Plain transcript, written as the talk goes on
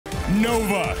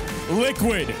Nova,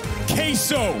 Liquid,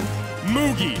 Queso,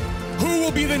 Mugi. Who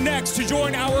will be the next to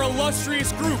join our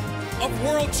illustrious group of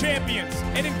world champions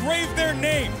and engrave their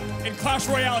name in Clash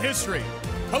Royale history?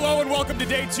 Hello and welcome to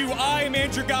day 2. I am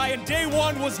Andrew Guy, and day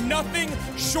 1 was nothing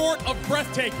short of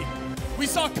breathtaking. We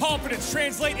saw confidence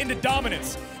translate into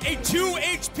dominance, a 2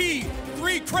 HP,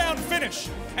 3 crown finish,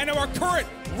 and our current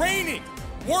reigning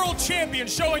world champion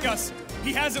showing us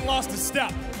he hasn't lost a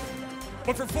step.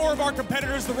 But for 4 of our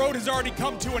competitors, the road has already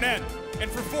come to an end.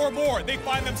 And for 4 more, they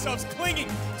find themselves clinging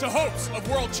to hopes of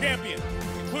world champion,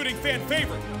 including fan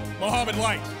favorite, Mohamed.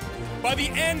 By the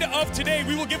end of today,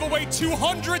 we will give away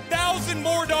 $200,000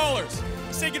 more,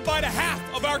 say goodbye to half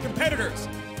of our competitors,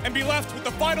 and be left with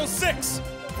the final 6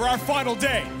 for our final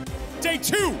day. Day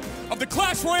 2 of the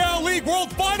Clash Royale League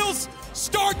World Finals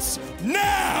starts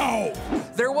now!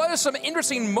 There was some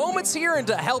interesting moments here, and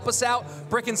to help us out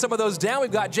breaking some of those down,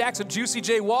 we've got Jax and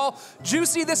JuicyJ Wall.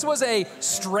 Juicy, this was a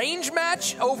strange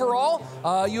match overall.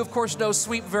 You, of course, know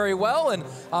Sweep very well, and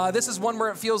this is one where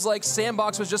it feels like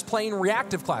Sandbox was just playing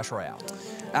reactive Clash Royale.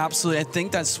 Absolutely. I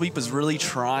think that Sweep was really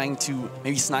trying to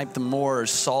maybe snipe the more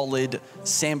solid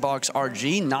Sandbox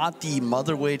RG, not the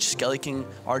Mother Witch, Skelly King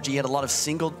RG. He had a lot of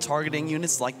single targeting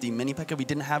units like the Mini P.E.K.K.A. We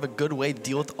didn't have a good way to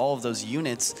deal with all of those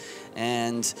units,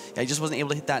 and he just wasn't able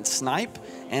to hit that snipe,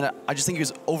 and I just think he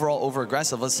was overall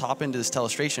over-aggressive. Let's hop into this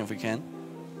telestration if we can.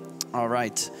 All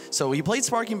right. So he played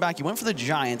Sparking back. He went for the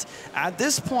Giant. At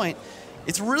this point,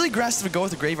 it's really aggressive to go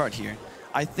with the Graveyard here.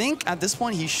 I think at this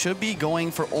point he should be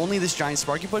going for only this Giant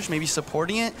Sparky push, maybe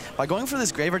supporting it by going for this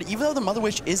Graveyard. Even though the Mother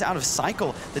Witch is out of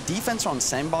cycle, the defense on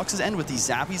Sandbox's end with these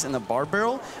Zappies and the Bar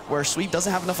Barrel, where Sweep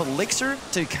doesn't have enough Elixir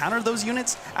to counter those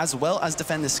units as well as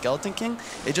defend the Skeleton King,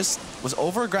 it just was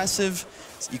over-aggressive.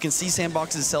 You can see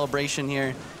Sandbox's celebration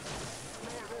here.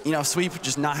 You know, Sweep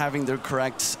just not having the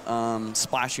correct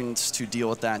splash units to deal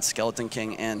with that Skeleton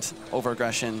King and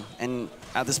over-aggression, and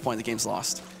at this point the game's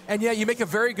lost. And yeah, you make a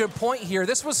very good point here.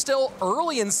 This was still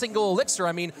early in single Elixir.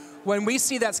 I mean, when we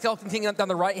see that Skeleton King down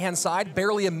the right-hand side,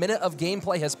 barely a minute of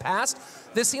gameplay has passed.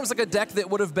 This seems like a deck that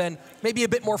would have been maybe a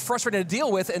bit more frustrating to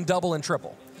deal with in double and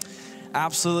triple.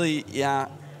 Absolutely, yeah.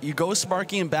 You go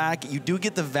Sparking back, you do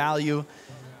get the value.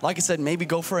 Like I said, maybe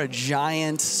go for a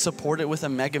Giant, support it with a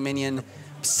Mega Minion,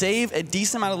 save a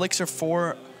decent amount of Elixir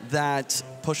for that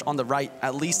push on the right,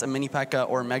 at least a Mini P.E.K.K.A.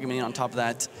 or a Mega Minion on top of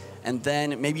that, and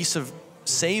then maybe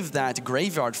save that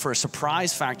Graveyard for a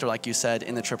surprise factor, like you said,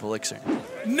 in the triple Elixir.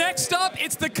 Next up,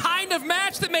 it's the kind of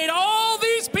match that made all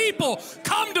these people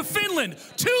come to Finland.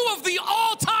 2 of the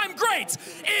all-time greats.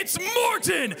 It's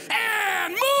Morten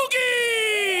and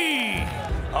Mugi!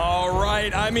 All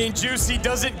right, I mean, Juicy,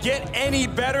 does it get any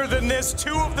better than this?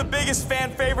 2 of the biggest fan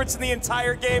favorites in the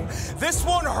entire game. This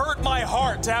one hurt my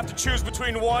heart to have to choose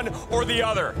between one or the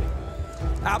other.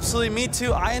 Absolutely, me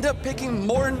too. I end up picking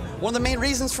Morten. One of the main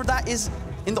reasons for that is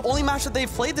in the only match that they've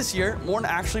played this year, Morten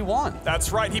actually won.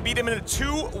 That's right. He beat him in a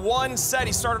 2-1 set.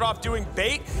 He started off doing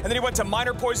bait, and then he went to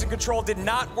minor poison control. Did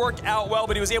not work out well,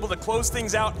 but he was able to close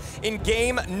things out in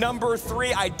game number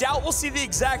 3. I doubt we'll see the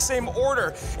exact same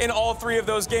order in all 3 of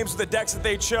those games with the decks that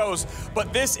they chose,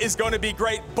 but this is going to be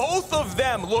great. Both of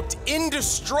them looked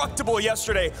indestructible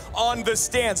yesterday on the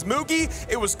stands. Mugi,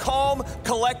 it was calm,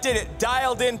 collected, it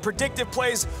dialed in, predictive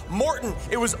plays. Morten,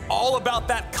 it was all about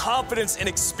that confidence and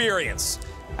experience.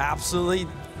 Absolutely.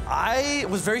 I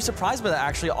was very surprised by that,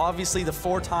 actually. Obviously, the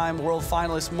 4-time world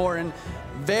finalist, Morten,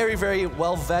 very, very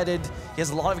well vetted. He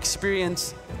has a lot of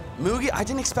experience. Mugi, I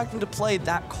didn't expect him to play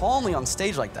that calmly on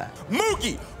stage like that.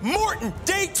 Mugi, Morten,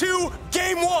 day 2,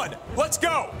 game 1. Let's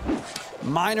go.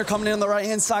 Miner coming in on the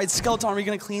right-hand side. Skeleton Army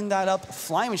going to clean that up.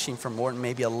 Flying Machine from Morten,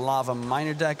 maybe a Lava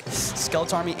Miner deck.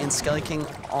 Skeleton Army and Skelly King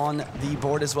on the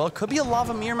board as well. Could be a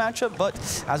Lava Mirror matchup, but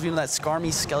as we know, that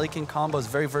Skarmy Skelly King combo is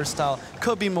very versatile.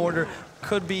 Could be Mortar,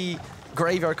 could be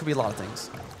Graveyard, could be a lot of things.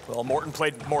 Well, Morten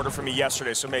played Mortar for me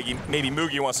yesterday, so maybe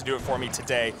Mugi wants to do it for me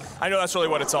today. I know that's really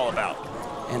what it's all about.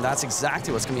 And that's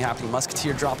exactly what's going to be happening.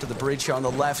 Musketeer drop to the bridge here on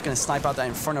the left, going to snipe out that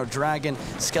Inferno Dragon.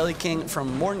 Skelly King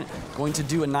from Morten going to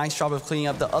do a nice job of cleaning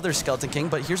up the other Skeleton King,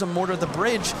 but here's a Mortar at the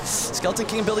bridge. Skeleton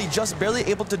King ability just barely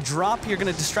able to drop here,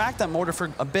 going to distract that Mortar for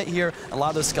a bit here,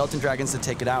 allow those Skeleton Dragons to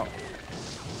take it out.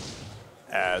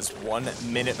 As 1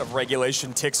 minute of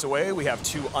regulation ticks away, we have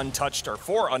 2 untouched, or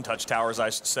 4 untouched towers, I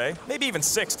should say. Maybe even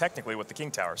 6, technically, with the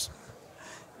King Towers.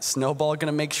 Snowball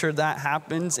gonna make sure that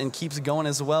happens and keeps going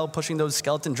as well, pushing those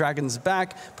skeleton dragons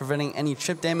back, preventing any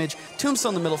chip damage.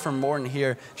 Tombstone in the middle from Morten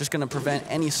here, just gonna prevent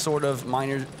any sort of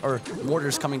miner or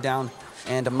mortars coming down.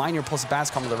 And a miner plus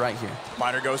bats come to the right here.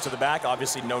 Miner goes to the back.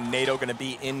 Obviously, no NATO going to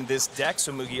be in this deck,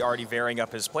 so Mugi already varying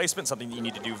up his placement, something that you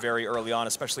need to do very early on,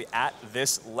 especially at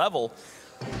this level.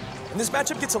 And this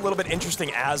matchup gets a little bit interesting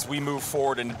as we move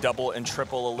forward in double and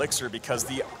triple elixir, because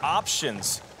the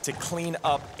options to clean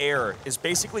up air is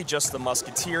basically just the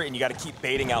musketeer, and you got to keep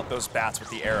baiting out those bats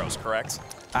with the arrows, correct?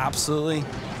 Absolutely.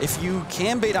 If you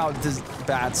can bait out the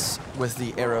bats with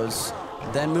the arrows,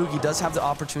 then Mugi does have the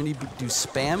opportunity to do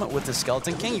spam with the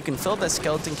Skeleton King. You can fill that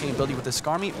Skeleton King ability with the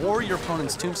Skarmy or your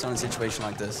opponent's Tombstone in a situation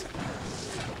like this.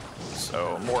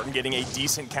 So Morten getting a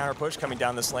decent counter push coming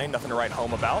down this lane, nothing to write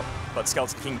home about. But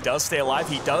Skeleton King does stay alive.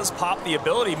 He does pop the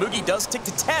ability. Mugi does tick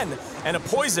to 10, and a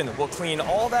poison will clean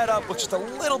all that up with just a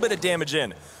little bit of damage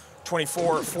in.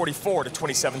 24-44 to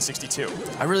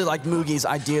 27-62. I really like Mugi's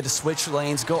idea to switch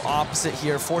lanes, go opposite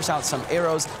here, force out some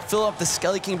arrows, fill up the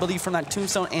Skelly King ability from that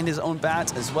Tombstone and his own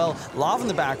bats as well. Lava in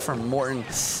the back from Morten.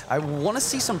 I want to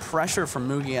see some pressure from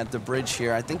Mugi at the bridge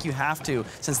here. I think you have to,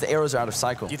 since the arrows are out of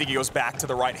cycle. Do you think he goes back to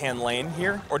the right-hand lane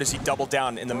here, or does he double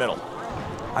down in the middle?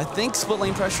 I think split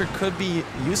lane pressure could be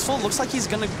useful. Looks like he's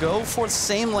going to go for the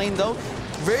same lane, though.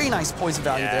 Very nice poison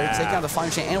value there, taking out the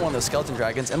Flying Chain and one of those Skeleton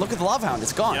Dragons. And look at the Lava Hound,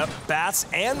 it's gone. Yep, Bats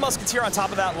and Musketeer on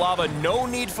top of that lava. No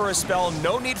need for a spell,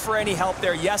 no need for any help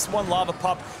there. Yes, one Lava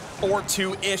Pup or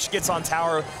two-ish gets on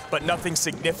tower, but nothing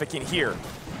significant here.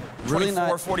 Really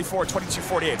 24-44,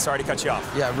 22-48, sorry to cut you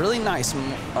off. Yeah, really nice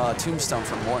Tombstone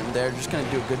from Morten there. Just going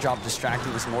to do a good job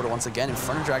distracting this mortar once again.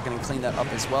 Inferno Dragon and clean that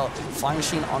up as well. Flying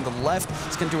Machine on the left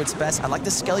is going to do its best. I like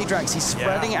the Skelly Drags. He's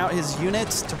spreading out his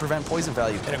units to prevent poison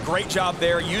value. And a great job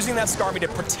there, using that Skarmy to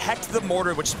protect the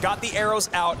mortar, which got the arrows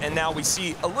out, and now we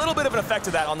see a little bit of an effect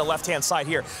of that on the left-hand side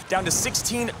here. Down to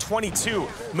 16-22.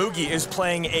 Mugi is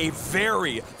playing a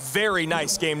very, very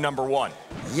nice game number one.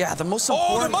 Yeah, the most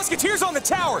important... Oh, the Musketeer's on the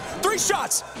tower! 3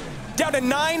 shots! Down to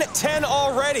 9-10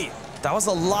 already. That was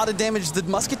a lot of damage. The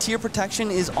Musketeer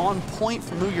protection is on point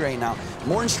for Mugi right now.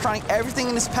 Morten's trying everything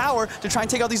in his power to try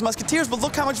and take out these Musketeers, but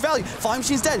look how much value. Flying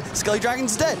Machine's dead, Skelly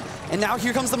Dragon's dead, and now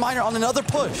here comes the Miner on another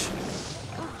push.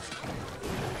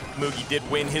 Mugi did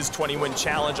win his 20-win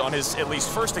challenge on his at least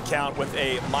first account with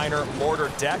a Miner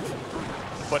Mortar deck.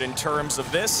 But in terms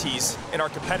of this, he's in our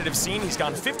competitive scene. He's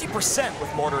gone 50%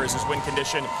 with Mortar as his win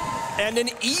condition. And an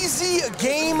easy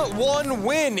game one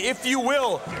win, if you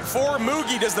will, for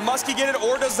Mugi. Does the Muskie get it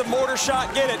or does the Mortar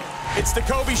shot get it? It's the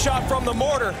Kobe shot from the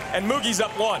Mortar, and Mugi's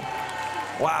up 1.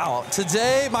 Wow,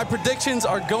 today my predictions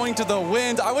are going to the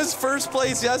wind. I was first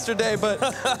place yesterday, but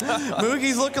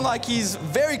Mugi's looking like he's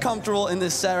very comfortable in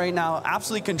this set right now,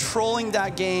 absolutely controlling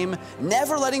that game,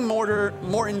 never letting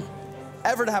Morten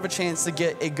ever to have a chance to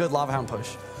get a good Lava Hound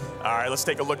push. All right, let's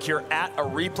take a look here at a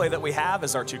replay that we have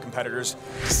as our two competitors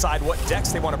decide what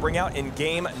decks they want to bring out in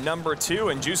game number 2.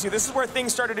 And Juicy, this is where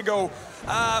things started to go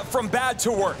from bad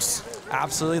to worse.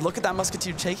 Absolutely. Look at that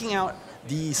Musketeer taking out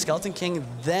the Skeleton King,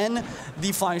 then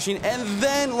the Flying Machine, and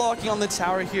then locking on the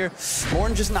tower here.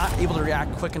 Morten just not able to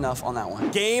react quick enough on that one.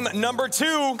 Game number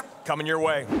 2 coming your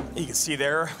way. You can see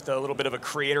there the little bit of a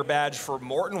creator badge for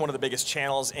Morten, one of the biggest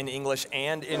channels in English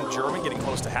and in German, getting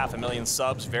close to 500,000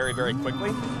 subs very, very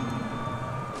quickly.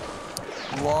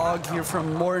 Log here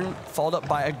from Morten, followed up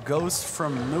by a ghost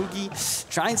from Mugi.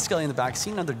 Giant Skelly in the back. See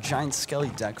another Giant Skelly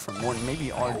deck from Morten, maybe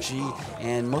RG,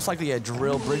 and most likely a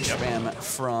drill bridge spam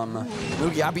from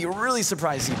Mugi. I'd be really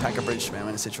surprised to see P.E.K.K.A bridge spam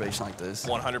in a situation like this.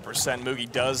 100%. Mugi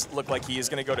does look like he is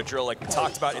going to go to drill like we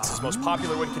talked about. It's his most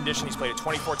popular win condition. He's played it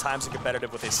 24 times in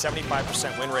competitive with a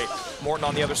 75% win rate. Morten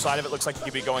on the other side of it looks like he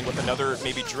could be going with another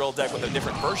maybe drill deck with a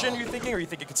different version, you're thinking, or you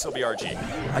think it could still be RG?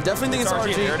 I definitely think it's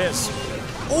RG. There it is.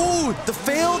 Ooh, the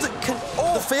failed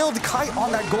kite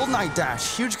on that Golden Knight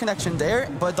dash. Huge connection there,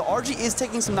 but the RG is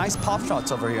taking some nice pop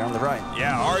shots over here on the right.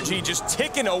 Yeah, RG just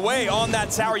ticking away on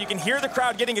that tower. You can hear the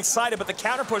crowd getting excited, but the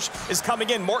counter push is coming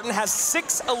in. Morten has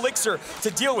 6 elixir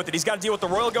to deal with it. He's got to deal with the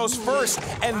Royal Ghost first,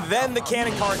 and then the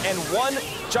cannon cart, and 1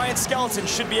 giant skeleton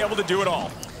should be able to do it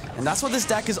all. And that's what this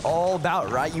deck is all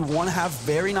about, right? You want to have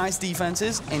very nice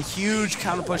defenses and huge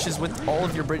counter pushes with all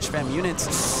of your bridge spam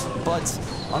units. But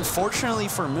unfortunately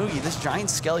for Mugi, this Giant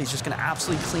Skelly is just going to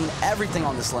absolutely clean everything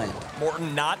on this lane.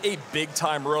 Morten, not a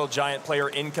big-time Royal Giant player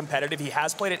in competitive. He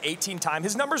has played it 18 times.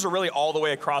 His numbers are really all the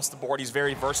way across the board. He's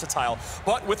very versatile.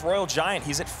 But with Royal Giant,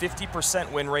 he's at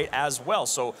 50% win rate as well.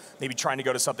 So maybe trying to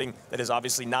go to something that is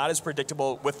obviously not as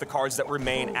predictable with the cards that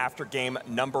remain after game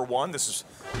number 1. This is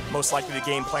most likely the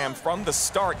game plan from the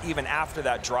start, even after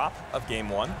that drop of game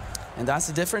 1. And that's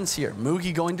the difference here.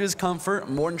 Mugi going to his comfort,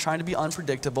 Morten trying to be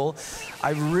unpredictable.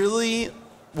 I really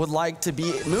would like to be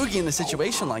Mugi in a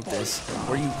situation like this,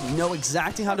 where you know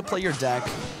exactly how to play your deck,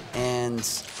 and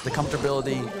the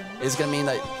comfortability is going to mean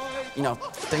that, you know,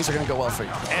 things are going to go well for you.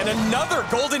 And another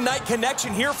Golden Knight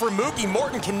connection here for Mugi.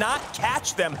 Morten cannot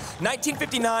catch them.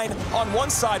 1959 on one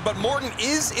side, but Morten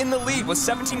is in the lead with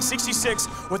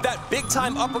 1766 with that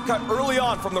big-time uppercut early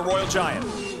on from the Royal Giant.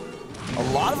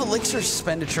 A lot of elixir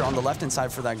expenditure on the left-hand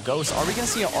side for that Ghost. Are we going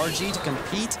to see an RG to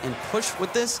compete and push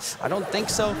with this? I don't think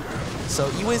so. So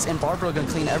Ewiz and Barbara are going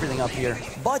to clean everything up here.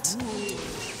 But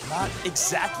not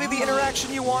exactly the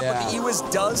interaction you want, but the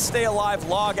Ewiz does stay alive.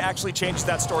 Log actually changes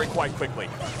that story quite quickly.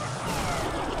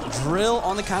 Drill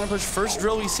on the counter push. First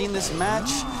drill we've seen this match.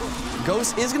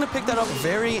 Ghost is going to pick that up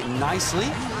very nicely.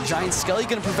 Giant Skelly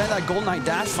going to prevent that Golden Knight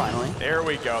dash finally. There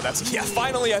we go. That's, yeah,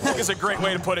 finally I think is a great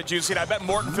way to put it, Juicy. And I bet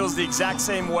Morten feels the exact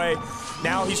same way.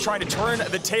 Now he's trying to turn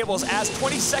the tables as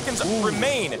 20 seconds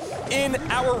remain in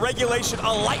our regulation.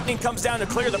 A lightning comes down to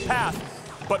clear the path.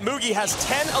 But Mugi has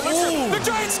 10 elixir. The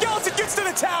Giant Skeleton gets to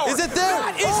the tower. Is it there?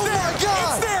 That is there. My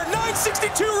God. It's there.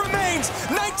 962 remains.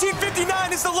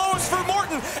 1959 is the lowest for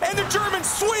Morten. And the German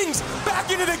swings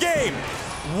back into the game.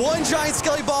 One Giant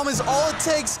Skelly Bomb is all it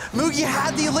takes. Mugi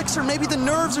had the elixir. Maybe the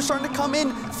nerves are starting to come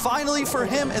in finally for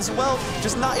him as well.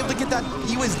 Just not able to get that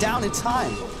Ewiz down in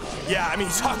time. Yeah, I mean,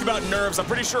 you talk about nerves. I'm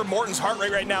pretty sure Morten's heart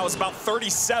rate right now is about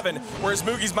 37, whereas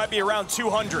Mugi's might be around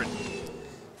 200.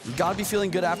 You gotta be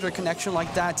feeling good after a connection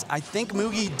like that. I think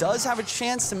Mugi does have a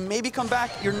chance to maybe come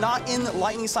back. You're not in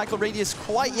lightning cycle radius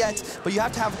quite yet, but you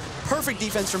have to have perfect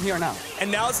defense from here on out.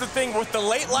 And now it's the thing with the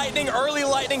late lightning, early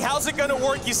lightning, how's it gonna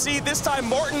work? You see, this time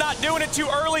Morten not doing it too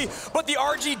early, but the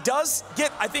RG does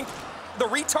get, I think, the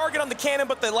retarget on the cannon,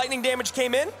 but the lightning damage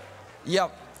came in?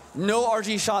 Yep, no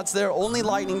RG shots there, only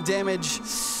lightning damage.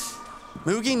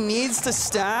 Mugi needs to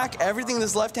stack everything in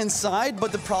this left-hand side,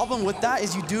 but the problem with that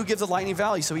is you do give the lightning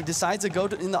value, so he decides to go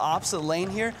in the opposite lane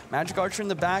here. Magic Archer in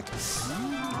the back,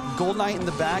 Gold Knight in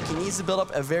the back. He needs to build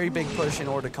up a very big push in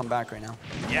order to come back right now.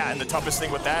 Yeah, and the toughest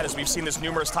thing with that is we've seen this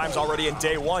numerous times already in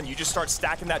day one. You just start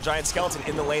stacking that Giant Skeleton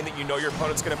in the lane that you know your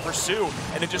opponent's going to pursue,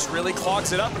 and it just really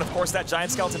clogs it up, and of course that Giant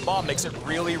Skeleton bomb makes it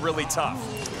really, really tough.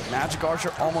 Magic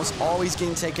Archer almost always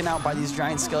getting taken out by these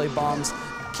Giant Skelly bombs.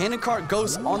 Cannon Cart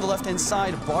Ghost on the left-hand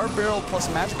side. Bar Barrel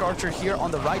plus Magic Archer here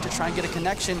on the right to try and get a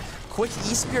connection. Quick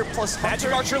E-Spear plus Hunter.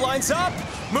 Magic Archer lines up.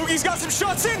 Mugi's got some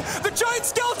shots in. The Giant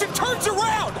Skeleton turns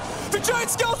around. The Giant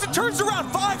Skeleton turns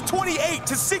around. 528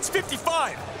 to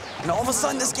 655. And all of a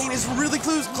sudden, this game is really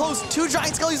close. Two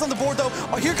Giant Skellies on the board, though.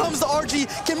 Oh, here comes the RG.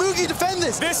 Can Mugi defend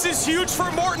this? This is huge for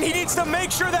Morten. He needs to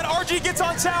make sure that RG gets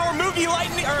on tower. Mugi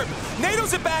lightning,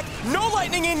 NATO's it back. No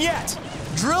lightning in yet.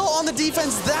 Drill on the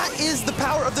defense. That is the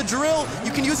power of the drill.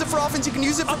 You can use it for offense. You can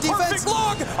use it for defense.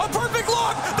 A perfect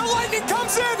log. The lightning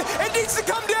comes in. It needs to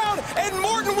come down, and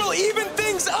Morten will even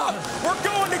things up. We're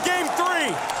going to game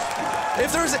 3.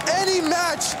 If there's any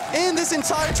match in this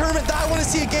entire tournament that I want to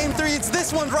see a game 3, it's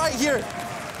this one right here.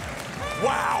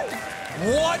 Wow.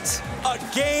 What a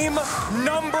game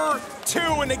number 2.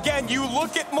 And again, you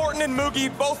look at Morten and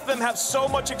Mugi, both of them have so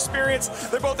much experience.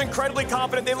 They're both incredibly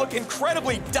confident. They look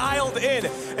incredibly dialed in.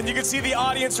 And you can see the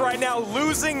audience right now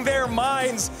losing their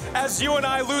minds as you and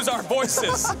I lose our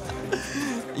voices.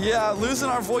 Yeah, losing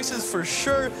our voices for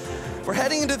sure. We're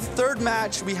heading into the third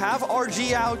match. We have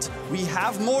RG out. We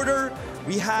have Mortar.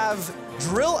 We have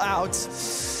Drill out.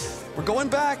 We're going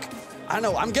back. I don't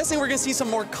know, I'm guessing we're gonna see some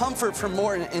more comfort from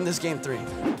Morten in this game 3.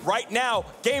 Right now,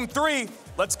 game 3,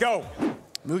 let's go.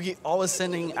 Mugi always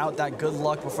sending out that good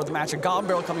luck before the match. A Goblin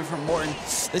Barrel coming from Morten.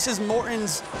 This is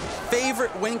Morten's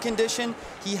favorite win condition.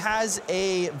 He has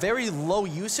a very low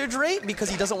usage rate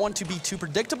because he doesn't want to be too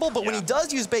predictable, but when he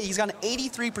does use bait, he's got an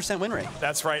 83% win rate.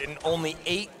 That's right, in only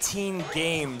 18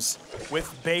 games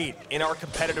with bait in our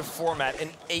competitive format, an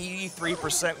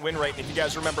 83% win rate. If you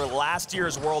guys remember last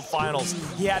year's World Finals,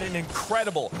 he had an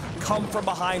incredible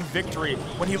come-from-behind victory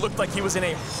when he looked like he was in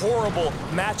a horrible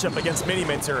matchup against Mini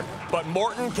Minter, but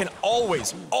Morten can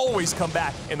always come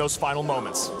back in those final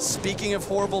moments. Speaking of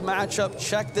horrible matchup,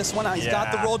 check this one out. He's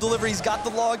got the roll delivery, he's got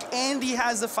the log, and he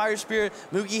has the Fire Spirit.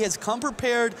 Mugi has come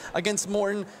prepared against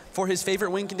Morten for his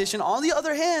favorite win condition. On the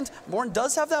other hand, Morten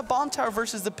does have that bomb tower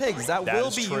versus the pigs. That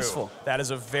will be useful. That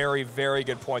is a very, very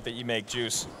good point that you make,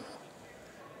 Juice.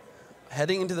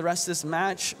 heading into the rest of this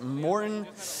match, Morten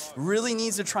really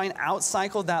needs to try and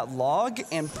outcycle that log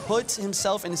and put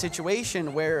himself in a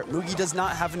situation where Mugi does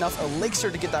not have enough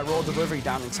elixir to get that roll delivery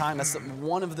down in time. That's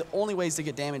one of the only ways to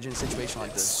get damage in a situation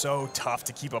like this. So tough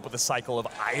to keep up with the cycle of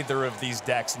either of these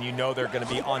decks, and you know they're going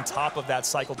to be on top of that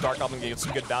cycle. Dark Goblin gets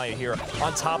some good value here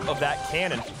on top of that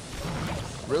cannon.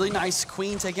 Really nice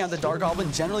queen taking out the Dark Goblin.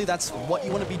 Generally, that's what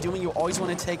you want to be doing. You always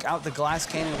want to take out the glass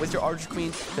cannon with your Archer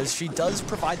Queen because she does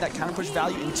provide that counter push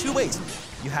value in two ways.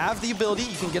 You have the ability,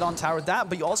 you can get on tower with that,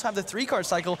 but you also have the 3-card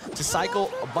cycle to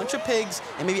cycle a bunch of pigs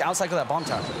and maybe outcycle that bomb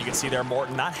tower. You can see there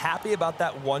Morten not happy about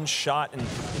that one shot, and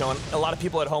you know, a lot of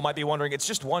people at home might be wondering, it's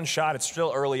just one shot, it's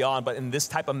still early on, but in this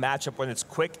type of matchup when it's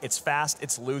quick, it's fast,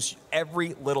 it's loose,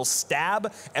 every little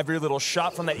stab, every little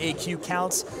shot from that AQ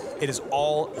counts. It is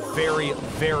all very,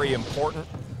 very important.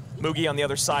 Mugi on the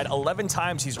other side, 11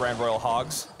 times he's ran Royal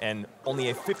Hogs, and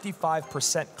only a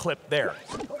 55% clip there.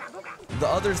 The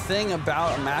other thing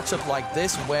about a matchup like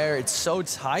this where it's so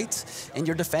tight and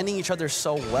you're defending each other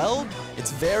so well,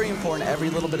 it's very important every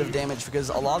little bit of damage because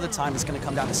a lot of the time it's going to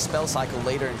come down to spell cycle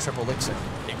later in triple elixir.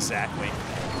 Exactly.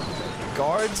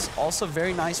 Guards also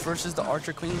very nice versus the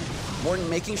Archer Queen. Morten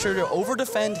making sure to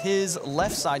over-defend his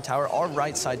left side tower, our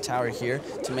right side tower here,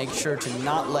 to make sure to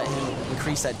not let him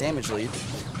increase that damage lead.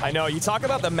 I know, you talk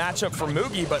about the matchup for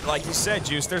Mugi, but like you said,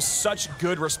 Juice, there's such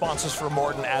good responses for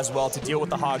Morten as well to deal with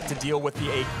the Hog, to deal with the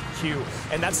AQ,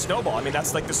 and that's Snowball. I mean,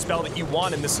 that's like the spell that you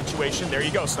want in this situation. There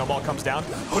you go, Snowball comes down,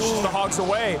 pushes the Hogs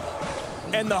away,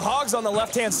 and the Hogs on the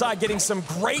left-hand side getting some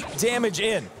great damage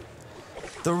in.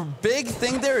 The big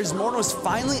thing there is Morten was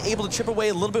finally able to chip away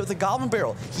a little bit with the Goblin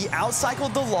Barrel. He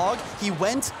outcycled the log. He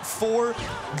went for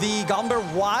the Goblin Barrel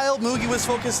while Mugi was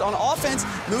focused on offense.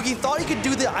 Mugi thought he could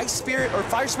do the Ice Spirit or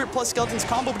Fire Spirit plus Skeletons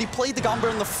combo, but he played the Goblin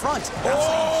Barrel in the front. That's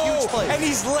a huge play. And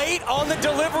he's late on the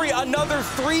delivery. Another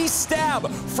 3 stab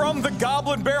from the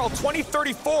Goblin Barrel.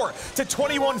 2034 to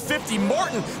 2150.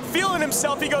 Morten feeling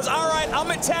himself. He goes, all right, I'm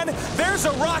at 10. There's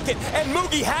a rocket. And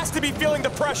Mugi has to be feeling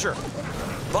the pressure.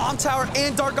 Bomb Tower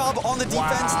and Dark Goblin on the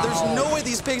defense. Wow. There's no way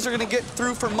these pigs are going to get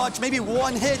through for much. Maybe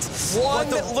one hit. One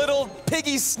little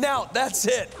piggy snout. That's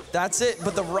it. That's it.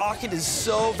 But the rocket is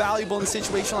so valuable in a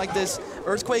situation like this.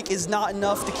 Earthquake is not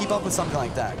enough to keep up with something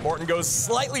like that. Morten goes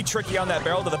slightly tricky on that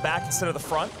barrel to the back instead of the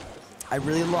front. I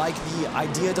really like the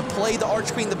idea to play the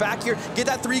Arch Queen in the back here, get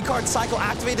that 3-card cycle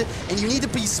activated, and you need to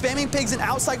be spamming pigs and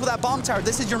outcycle that bomb tower.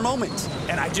 This is your moment.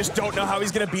 And I just don't know how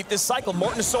he's going to beat this cycle.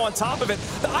 Morten is so on top of it.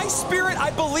 The Ice Spirit, I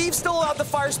believe, still allowed the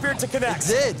Fire Spirit to connect.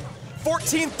 It did.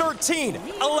 14-13,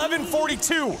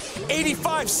 11-42,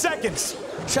 85 seconds.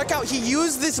 Check out, he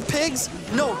used this pigs.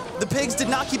 No, the pigs did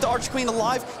not keep the Arch Queen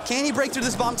alive. Can he break through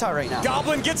this bomb tower right now?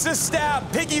 Goblin gets his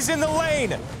stab. Piggy's in the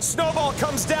lane. Snowball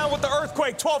comes down with the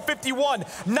Earthquake. 12:51,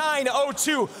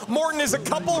 9:02. Morten is a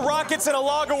couple rockets and a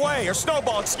log away. Or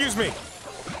Snowball, excuse me.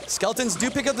 Skeletons do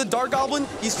pick up the Dark Goblin.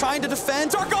 He's trying to defend.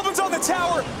 Dark Goblin's on the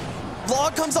tower.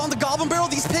 Log comes on the Goblin Barrel.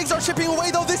 These pigs are chipping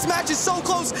away, though. This match is so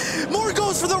close. Morten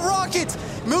goes for the rocket.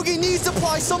 Mugi needs to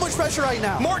apply so much pressure right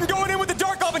now. Morten going in with the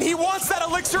Dark Goblin. He wants that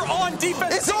elixir on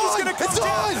defense. It's on. Gonna come It's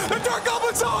down. on. The Dark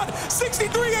Goblin's on.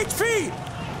 63 HP.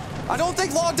 I don't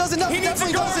think Log does enough. He needs the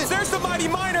definitely guards. doesn't. There's the Mighty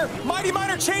Miner. Mighty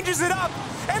Miner changes it up.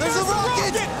 And There's the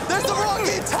rocket. There's the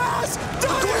rocket. Has The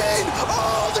done Queen. it.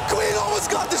 Oh, the Queen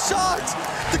almost got the shot.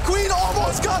 The Queen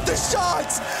almost got the shot.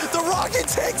 The rocket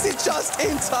takes it just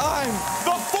in time.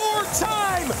 The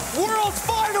 4-time world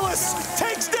finalist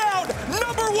takes down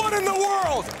 #1 in the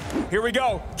world. Here we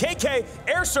go. KK,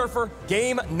 Air Surfer,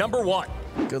 game #1.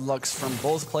 Good lucks from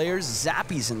both players.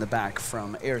 Zappy's in the back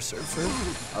from Air Surfer.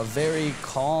 A very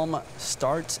calm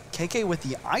start. KK with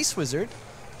the Ice Wizard.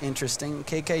 Interesting.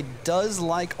 KK does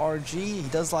like RG. He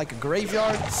does like a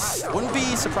Graveyard. Wouldn't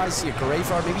be surprised to see a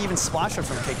Graveyard, maybe even Splasher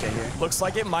from KK here. Looks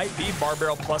like it might be Bar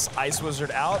Barrel plus Ice Wizard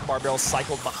out. Bar Barrel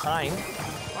cycled behind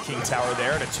King Tower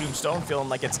there and a Tombstone, feeling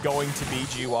like it's going to be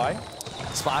GY.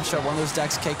 Splasher, one of those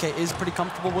decks KK is pretty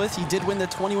comfortable with. He did win the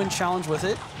 20-win challenge with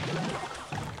it.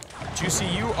 Juicy,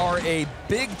 you are a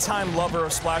big-time lover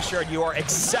of Splash Yard. You are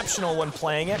exceptional when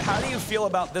playing it. How do you feel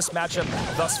about this matchup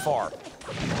thus far?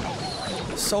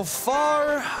 So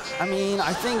far, I mean,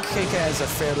 I think KK has a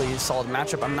fairly solid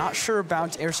matchup. I'm not sure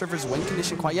about Air Surfer's win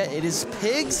condition quite yet. It is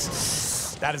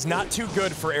pigs. That is not too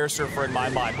good for Air Surfer in my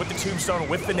mind. With the Tombstone,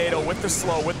 with the NATO, with the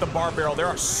Slow, with the Bar Barrel, there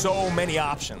are so many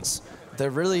options. There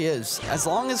really is. As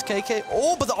long as KK...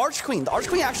 Oh, but the Arch Queen. The Arch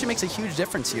Queen actually makes a huge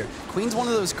difference here. Queen's one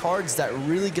of those cards that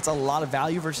really gets a lot of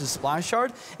value versus Splash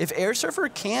Shard. If Air Surfer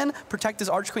can protect his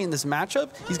Arch Queen in this matchup,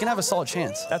 he's going to have a solid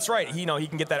chance. That's right. He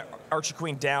can get that Archer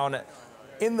Queen down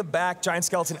in the back. Giant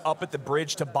Skeleton up at the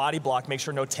bridge to body block, make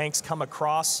sure no tanks come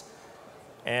across.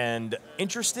 And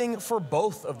interesting for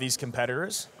both of these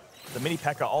competitors. The Mini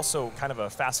P.E.K.K.A. also kind of a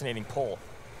fascinating pull.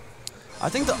 I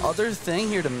think the other thing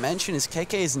here to mention is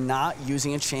KK is not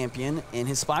using a champion in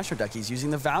his splasher deck. He's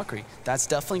using the Valkyrie. That's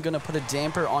definitely going to put a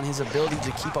damper on his ability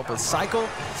to keep up with Cycle.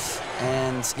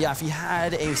 And yeah, if he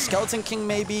had a Skeleton King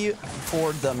maybe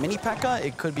for the Mini P.E.K.K.A.,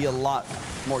 it could be a lot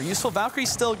more useful.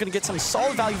 Valkyrie's still going to get some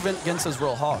solid value against those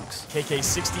Royal Hogs. KK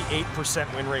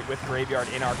 68% win rate with Graveyard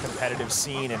in our competitive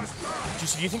scene. And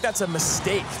Juicy, do you think that's a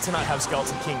mistake to not have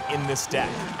Skeleton King in this deck?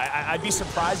 I'd be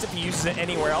surprised if he uses it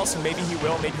anywhere else, and maybe he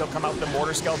will. Maybe he'll come out with the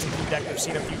Mortar Skeleton King deck we've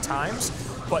seen a few times.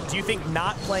 But do you think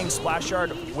not playing Splash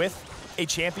Yard with a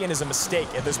champion is a mistake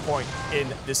at this point in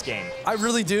this game? I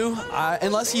really do.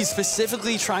 Unless he's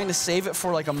specifically trying to save it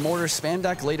for like a Mortar spam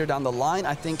deck later down the line,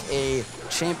 I think a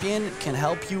champion can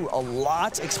help you a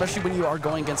lot, especially when you are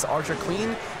going against the Archer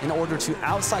Queen, in order to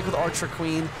outcycle the Archer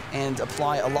Queen and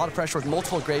apply a lot of pressure with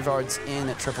multiple Graveyards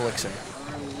in Triple Elixir.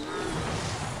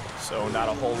 So not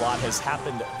a whole lot has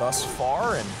happened thus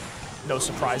far, and no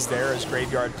surprise there, as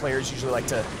Graveyard players usually like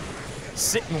to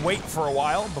sit and wait for a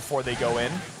while before they go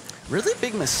in. Really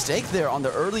big mistake there on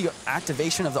the early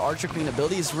activation of the Archer Queen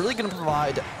ability. Is really going to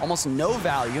provide almost no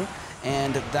value,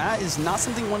 and that is not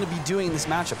something you want to be doing in this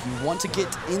matchup. You want to get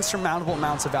insurmountable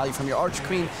amounts of value from your Archer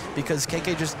Queen, because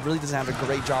KK just really doesn't have a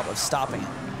great job of stopping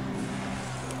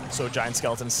it. So Giant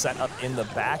Skeleton set up in the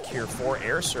back here for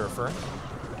Air Surfer,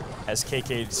 as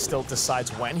KK still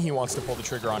decides when he wants to pull the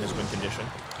trigger on his win condition.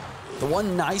 The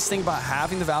one nice thing about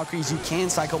having the Valkyrie is you can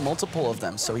cycle multiple of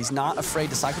them, so he's not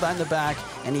afraid to cycle that in the back,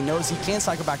 and he knows he can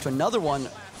cycle back to another one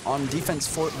on defense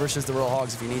versus the Royal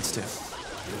Hogs if he needs to.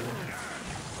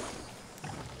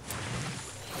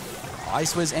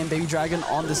 Ice Wiz and Baby Dragon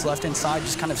on this left-hand side,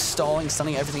 just kind of stalling,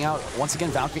 stunning everything out. Once again,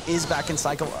 Valkyrie is back in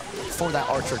cycle for that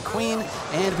Archer Queen,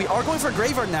 and we are going for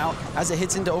Graveyard now as it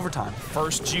hits into overtime.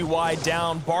 First GY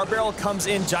down, Bar Barrel comes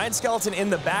in, Giant Skeleton in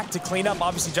the back to clean up.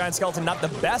 Obviously, Giant Skeleton not the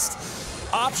best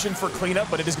option for cleanup,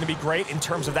 but it is going to be great in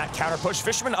terms of that counter push.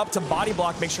 Fisherman up to body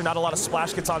block, make sure not a lot of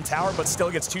splash gets on tower, but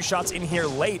still gets 2 shots in here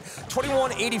late.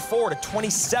 21-84 to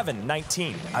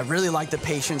 27-19. I really like the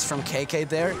patience from KK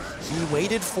there. He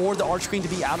waited for the Archer Queen to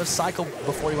be out of cycle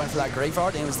before he went for that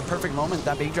Graveyard, and it was the perfect moment.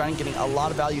 That Baby Dragon getting a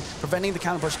lot of value, preventing the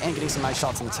counter push and getting some nice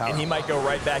shots in the tower. And he might go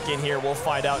right back in here. We'll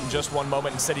find out in just one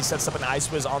moment. Instead, he sets up an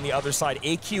Ice Wiz on the other side.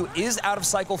 AQ is out of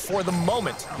cycle for the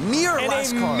moment. Mirror and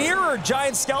last a card. mirror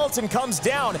Giant Skeleton comes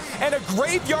down, and a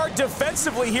Graveyard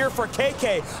defensively here for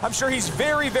KK. I'm sure he's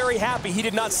very, very happy he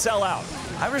did not sell out.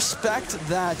 I respect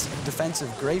that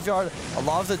defensive Graveyard. A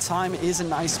lot of the time is a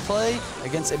nice play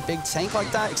against a big tank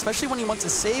like that, especially when he wants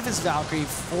to save his Valkyrie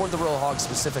for the Royal Hog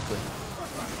specifically.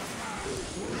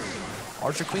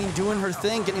 Archer Queen doing her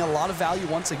thing, getting a lot of value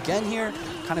once again here,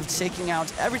 kind of taking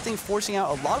out everything, forcing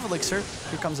out a lot of Elixir.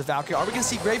 Here comes a Valkyrie. Are we going to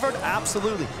see Graveyard?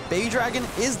 Absolutely. Baby Dragon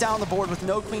is down the board with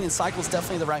no Queen, and cycle is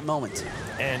definitely the right moment.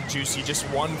 And Juicy, just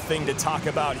one thing to talk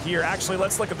about here. Actually,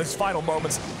 let's look at these final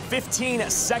moments. 15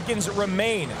 seconds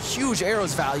remain. Huge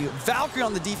arrows value. Valkyrie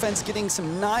on the defense getting some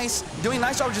doing a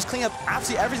nice job of just cleaning up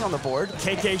absolutely everything on the board.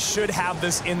 KK should have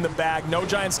this in the bag. No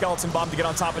Giant Skeleton Bomb to get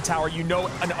on top of tower. You know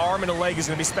an arm and a leg is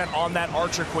going to be spent on that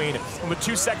Archer Queen. And with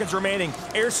 2 seconds remaining,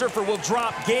 Air Surfer will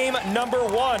drop game number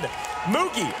 1.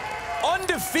 Mugi,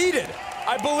 undefeated,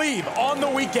 I believe, on the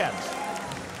weekend.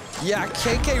 Yeah,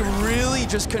 KK really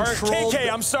just controlled... KK,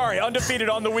 I'm sorry, undefeated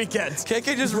on the weekend.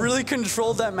 KK just really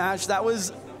controlled that match. That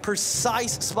was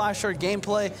precise Splash Yard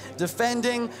gameplay,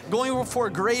 defending, going for a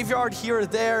Graveyard here or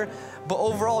there, but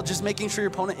overall just making sure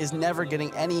your opponent is never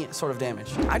getting any sort of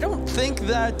damage. I don't think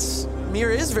that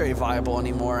Mirror is very viable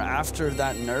anymore after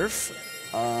that nerf.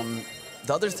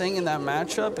 The other thing in that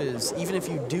matchup is even if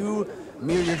you do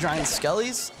mirror your Giant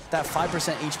Skellies, that 5%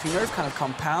 HP nerf kind of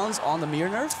compounds on the mirror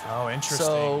nerf. Oh, interesting.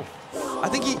 So I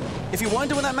think if he wanted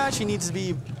to win that match, he needs to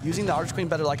be using the Archer Queen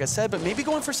better, like I said, but maybe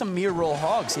going for some mirror roll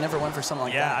hogs. He never went for something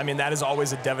like that. Yeah, I mean, that is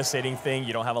always a devastating thing.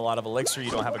 You don't have a lot of elixir,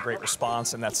 you don't have a great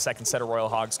response, and that second set of Royal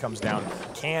Hogs comes down.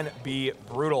 Can be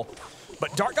brutal.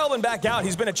 But Dark Goblin back out.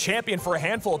 He's been a champion for a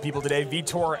handful of people today.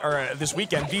 This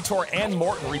weekend, Vitor and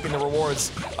Morten reaping the rewards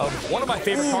of one of my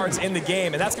favorite cards in the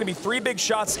game. And that's going to be 3 big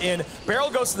shots in. Barrel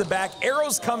goes to the back.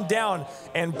 Arrows come down.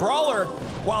 And Brawler,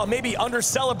 while maybe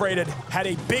under-celebrated, had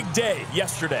a big day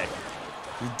yesterday.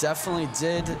 He definitely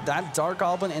did. That Dark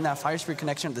Goblin and that Fire Spirit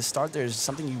connection at the start there is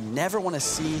something you never want to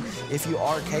see if you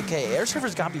are KK. Air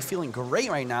Surfer's got to be feeling great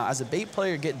right now. As a bait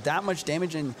player, get that much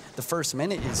damage in the first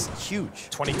minute is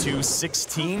huge.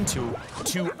 22-16 to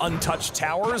 2 untouched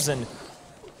towers. And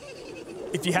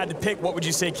if you had to pick, what would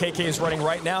you say KK is running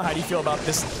right now? How do you feel about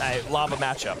this lava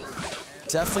matchup?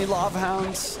 Definitely Lava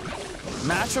Hounds.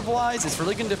 Matchup-wise, it's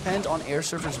really going to depend on Air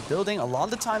Surfer's building. A lot of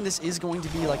the time, this is going to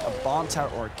be like a bomb tower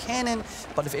or a cannon,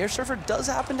 but if Air Surfer does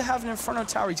happen to have an Inferno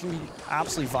tower, he's going to be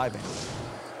absolutely vibing.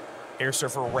 Air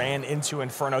Surfer ran into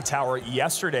Inferno Tower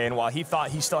yesterday, and while he thought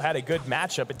he still had a good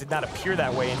matchup, it did not appear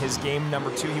that way in his game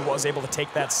number 2. He was able to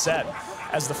take that set.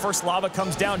 As the first lava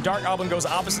comes down, Dark Goblin goes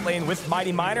opposite lane with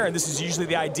Mighty Miner, and this is usually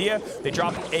the idea. They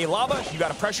drop a lava, you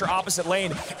gotta pressure opposite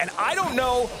lane, and I don't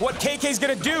know what KK's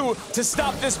gonna do to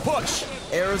stop this push.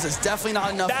 Arrows is definitely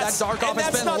not enough. That Dark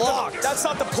Goblin's been locked. That's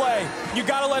not the play. You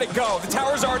gotta let it go. The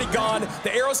tower's already gone.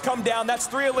 The arrows come down. That's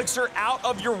 3 elixir out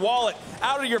of your wallet,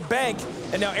 out of your bank,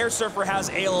 and now Air Surfer has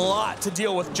a lot to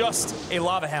deal with just a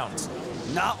Lava Hound.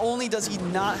 Not only does he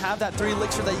not have that 3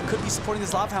 elixir that he could be supporting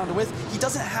this Lava Hound with, he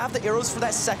doesn't have the arrows for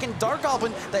that second Dark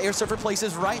Goblin that Air Surfer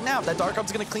places right now. That Dark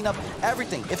Goblin's going to clean up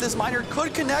everything. If this miner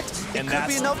could connect, it could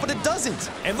be enough, but it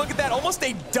doesn't. And look at that, almost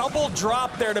a double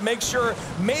drop there to make sure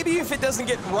maybe if it doesn't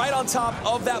get right on top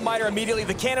of that miner immediately,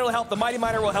 the cannon will help, the Mighty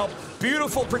Miner will help.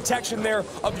 Beautiful protection there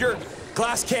of your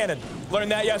glass cannon.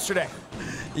 Learned that yesterday.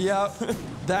 Yeah,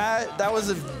 that was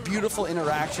a beautiful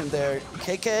interaction there.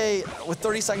 KK, with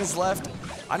 30 seconds left,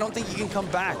 I don't think he can come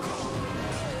back.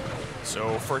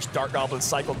 So first Dark Goblin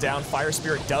cycle down. Fire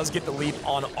Spirit does get the lead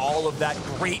on all of that.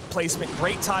 Great placement,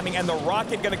 great timing, and the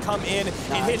rocket gonna come in. Nice.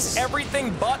 It hits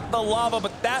everything but the lava,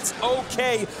 but that's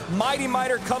okay. Mighty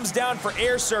Miner comes down for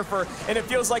Air Surfer, and it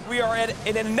feels like we are at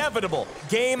an inevitable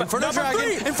game number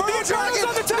 3. Inferno Dragon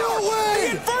on the tower. No way.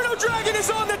 The Inferno Dragon is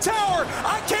on the tower.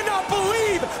 I cannot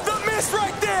believe the miss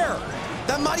right there.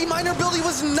 That Mighty Miner ability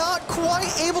was not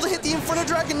quite able to hit the Inferno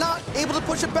Dragon, not able to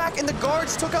push it back, and the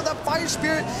guards took out that Fire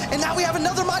Spirit, and now we have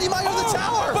another Mighty Miner on the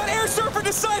tower! But Air Surfer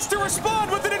decides to respond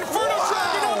with an Inferno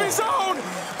Dragon of his own!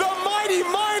 The Mighty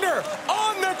Miner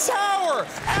on the tower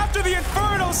after the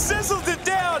Inferno sizzles it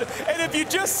down, and if you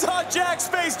just saw Jack's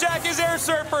face, Jack is Air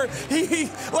Surfer,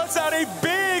 he lets out a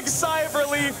big sigh of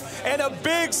relief and a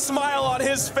big smile on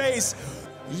his face.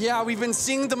 Yeah, we've been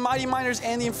seeing the Mighty Miners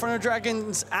and the Inferno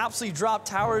Dragons absolutely drop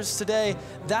towers today.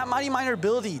 That Mighty Miner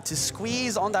ability to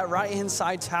squeeze on that right-hand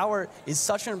side tower is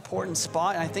such an important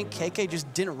spot, and I think KK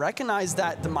just didn't recognize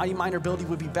that the Mighty Miner ability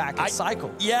would be back in cycle.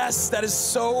 Yes, that is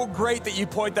so great that you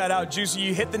point that out, Juicy.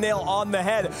 You hit the nail on the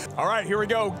head. All right, here we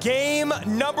go. Game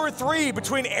number 3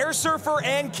 between Air Surfer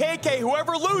and KK.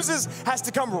 Whoever loses has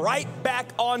to come right back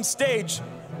on stage.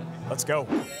 Let's go.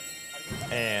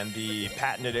 And the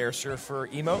patented Air Surfer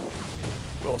emote.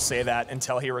 We'll say that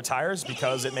until he retires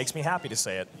because it makes me happy to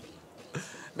say it.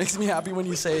 Makes me happy when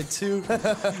you say it too.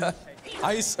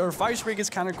 Fire Spirit gets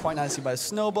countered quite nicely by a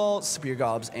Snowball. Spear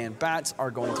Gobs and Bats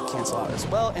are going to cancel out as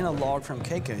well, and a log from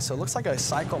KK. So it looks like a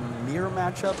cycle mirror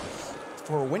matchup.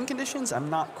 For win conditions, I'm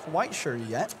not quite sure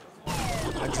yet.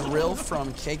 A drill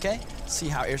from KK. See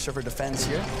how Air Surfer defends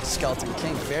here. Skeleton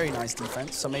King, very nice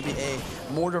defense. So maybe a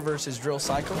mortar versus drill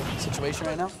cycle situation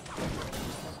right now.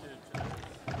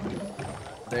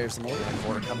 There's the mortar.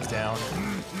 Mortar comes down.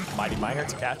 Mighty Miner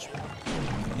to catch.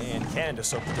 And cannon to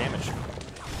soak the damage.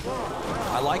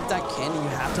 I like that cannon. You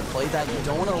have to play that. You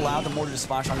don't want to allow the mortar to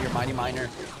splash on your Mighty Miner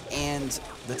and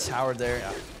the tower there.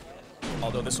 Yeah.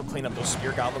 Although this will clean up those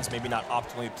Spear Goblins, maybe not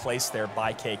optimally placed there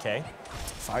by KK.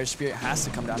 Fire Spirit has to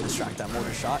come down and distract that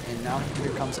mortar shot, and now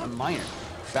here comes a Miner.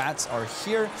 Bats are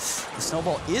here. The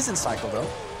Snowball is in cycle, though.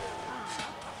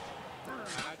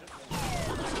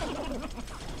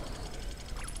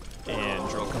 And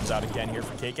drill comes out again here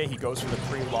for KK. He goes for the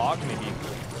 3 log, maybe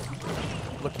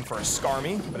looking for a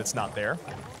Skarmy, but it's not there.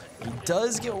 He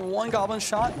does get 1 Goblin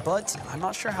shot, but I'm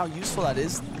not sure how useful that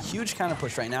is. Huge counter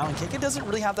push right now, and KK doesn't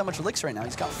really have that much elixir right now.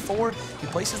 He's got 4. He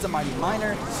places the Mighty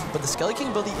Miner, but the Skeleton King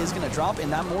ability is going to drop,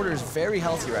 and that mortar is very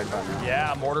healthy right about now.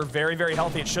 Yeah, mortar very, very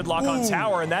healthy. It should lock on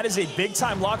tower, and that is a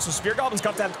big-time lock, so Spear Goblins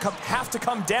have to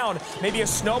come down. Maybe a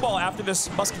Snowball after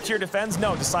this Musketeer defends.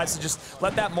 No, decides to just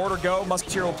let that mortar go.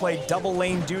 Musketeer will play double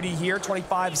lane duty here,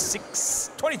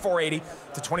 2480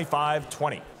 to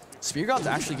 2520. Spear God's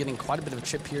actually getting quite a bit of a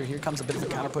chip here. Here comes a bit of a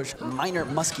counter push. Miner,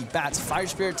 Musky, Bats. Fire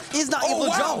Spirit is not able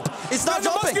to jump. It's not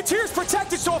jumping. The Musketeer's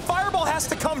protected, so a Fireball has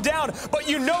to come down. But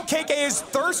you know KK is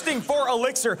thirsting for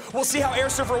Elixir. We'll see how Air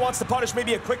Surfer wants to punish.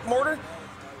 Maybe a quick mortar.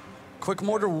 Quick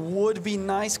mortar would be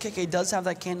nice. KK does have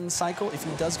that cannon cycle. If he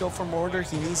does go for mortar,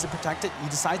 he needs to protect it. He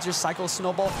decides to just cycle a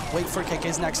Snowball, wait for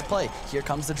KK's next play. Here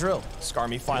comes the drill.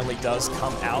 Skarmy finally does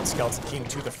come out. Skeleton King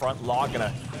to the front. Log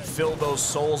gonna fill those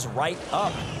souls right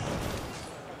up.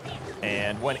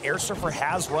 And when Air Surfer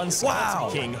has run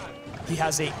Skeleton King, he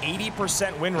has a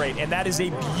 80% win rate, and that is a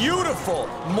beautiful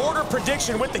mortar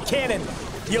prediction with the cannon.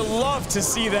 You love to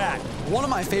see that. one of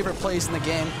my favorite plays in the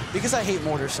game because I hate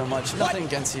Mortar so much. Nothing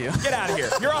against you. Get out of here.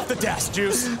 You're off the desk,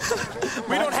 Juice.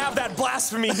 We don't have that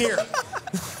blasphemy here.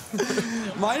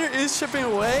 Miner is chipping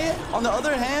away. On the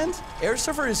other hand, Air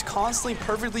Surfer is constantly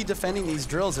perfectly defending these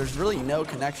drills. There's really no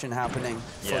connection happening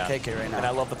for KK right now. And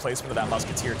I love the placement of that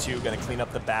Musketeer too. Going to clean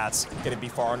up the bats. Going to be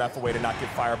far enough away to not give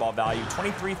Fireball value.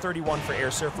 23-31 for Air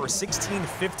Surfer,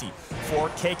 16-50 for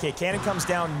KK. Cannon comes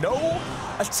down. No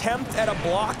attempt at a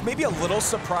block. Maybe a little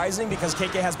surprising because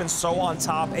KK has been so on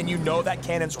top, and you know that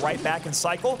Cannon's right back in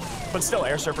cycle. But still,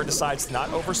 Air Surfer decides to not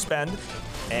overspend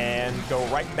and go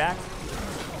right back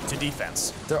to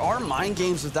defense. There are mind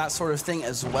games with that sort of thing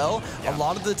as well. A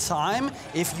lot of the time,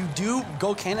 if you do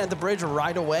go Cannon at the bridge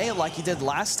right away, like he did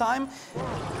last time,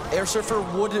 Air Surfer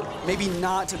would maybe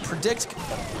not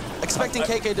expecting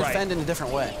KK to defend in a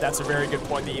different way. That's a very good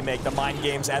point that you make. The mind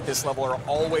games at this level are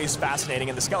always fascinating,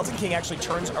 and the Skeleton King actually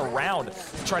turns around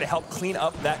to try to help clean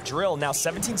up that drill. Now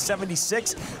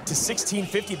 1776 to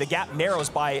 1650, the gap narrows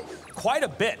by quite a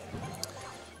bit.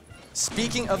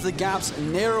 Speaking of the gaps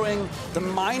narrowing, the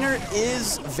Miner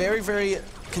is very, very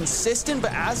consistent,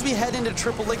 but as we head into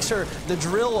Triple Elixir, the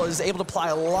drill is able to apply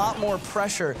a lot more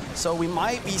pressure, so we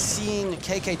might be seeing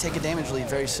KK take a damage lead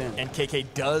very soon. And KK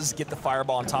does get the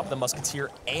Fireball on top of the Musketeer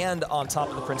and on top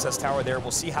of the Princess Tower there.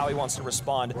 We'll see how he wants to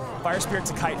respond. Fire Spirit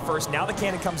to Kite first. Now the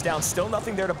Cannon comes down. Still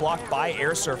nothing there to block by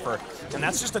Air Surfer. And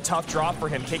that's just a tough drop for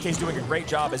him. KK's doing a great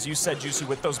job, as you said, Juicy,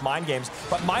 with those mind games.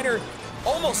 But Miner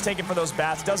almost taken for those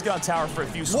bats. Does get on tower for a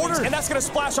few swings. And that's going to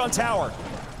splash on tower.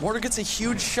 Mortar gets a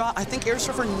huge shot. I think Air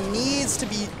Surfer needs to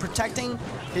be protecting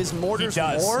his mortars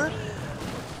more.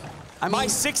 I mean, my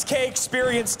 6K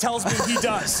experience tells me he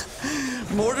does.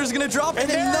 Mortar's gonna drop, and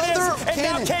there another it is.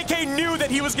 cannon. And now KK knew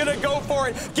that he was gonna go for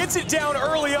it. Gets it down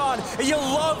early on. And you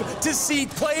love to see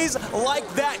plays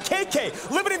like that.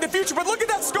 KK limiting the future, but look at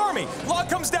that Skarmy. Log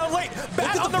comes down late.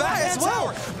 Bat on the right-hand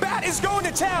tower. Bat is going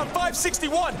to town.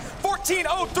 561,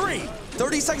 1403.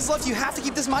 30 seconds left. You have to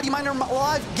keep this Mighty Miner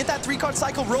alive. Get that 3-card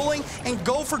cycle rolling and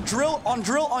go for drill on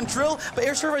drill on drill. But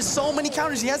Air Surfer has so many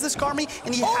counters. He has this Skarmy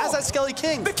and he has that Skelly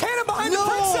King. The cannon behind the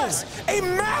Princess. A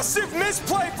massive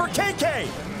misplay for KK.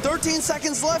 13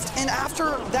 seconds left, and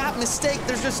after that mistake,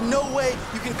 there's just no way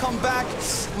you can come back.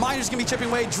 Miner's gonna be chipping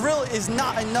away. Drill is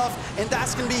not enough, and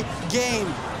that's gonna be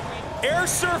game. Air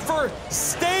Surfer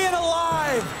staying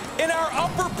alive in our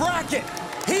upper bracket.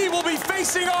 He will be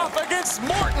facing off against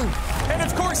Morten. And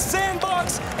of course,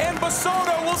 Sandbox and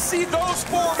Basoto will see those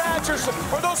 4 matches,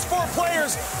 or those 4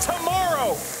 players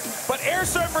tomorrow. But Air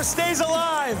Surfer stays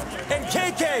alive, and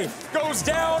KK goes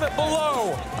down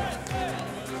below.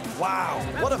 Wow,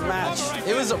 what a match.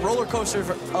 It was a roller coaster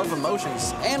of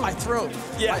emotions. And my throat.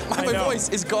 Yeah, my voice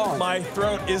is gone. My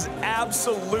throat is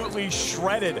absolutely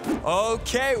shredded.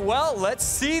 Okay, well, let's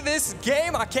see this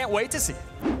game. I can't wait to see.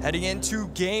 Heading into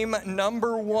game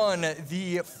number 1,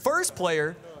 the first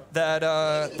player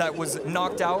that was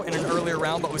knocked out in an earlier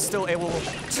round but was still able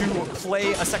to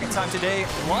play a second time today,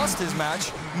 lost his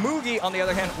match. Mugi, on the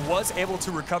other hand, was able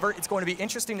to recover. It's going to be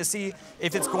interesting to see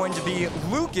if it's going to be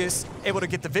Lucas able to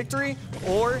get the victory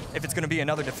or if it's going to be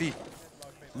another defeat.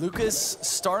 Lucas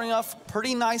starting off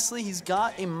pretty nicely. He's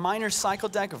got a Miner cycle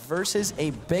deck versus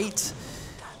a bait.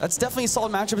 That's definitely a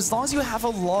solid matchup. As long as you have a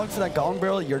log for that Goblin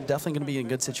Barrel, you're definitely going to be in a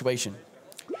good situation.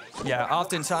 Yeah,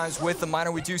 oftentimes with the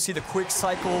Miner, we do see the quick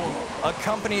cycle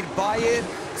accompanied by it.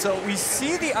 So we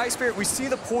see the Ice Spirit, we see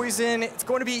the Poison. It's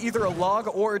going to be either a log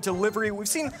or a delivery. We've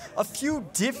seen a few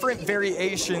different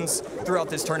variations throughout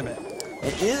this tournament.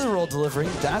 It is a roll delivery.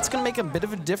 That's going to make a bit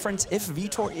of a difference if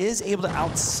Vitor is able to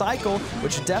outcycle,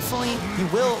 which definitely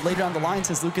he will later down the line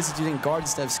since Lucas is using guards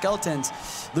instead of skeletons.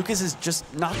 Lucas is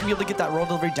just not going to be able to get that roll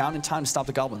delivery down in time to stop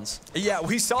the goblins. Yeah,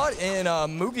 we saw it in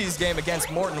Mugi's game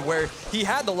against Morten where he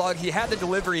had the log, he had the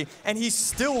delivery, and he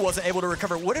still wasn't able to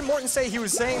recover. What did Morten say? He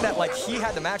was saying that like he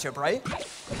had the matchup, right?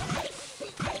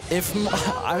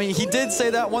 I mean, he did say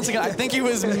that once again. I think he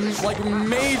was like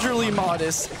majorly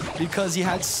modest because he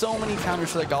had so many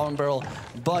counters for that Goblin Barrel.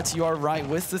 But you are right,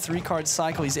 with the 3-card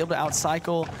cycle, he's able to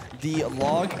outcycle the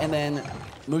log, and then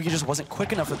Mugi just wasn't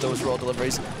quick enough with those roll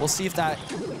deliveries. We'll see if that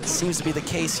seems to be the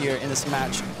case here in this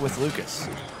match with Lucas.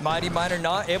 Mighty Miner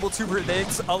not able to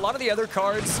predict. A lot of the other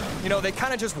cards, you know, they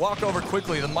kind of just walk over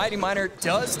quickly. The Mighty Miner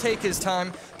does take his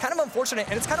time. Kind of unfortunate,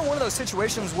 and it's kind of one of those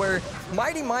situations where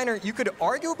Mighty Miner, you could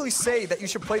arguably say that you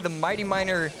should play the Mighty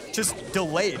Miner just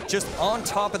delayed, just on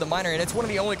top of the Miner, and it's one of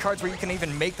the only cards where you can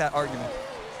even make that argument.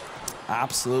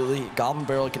 Absolutely. Goblin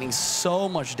Barrel getting so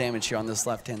much damage here on this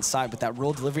left-hand side, but that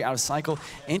roll delivery out of cycle.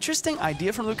 Interesting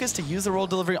idea from Lucas to use the roll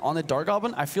delivery on the Dark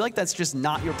Goblin. I feel like that's just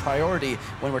not your priority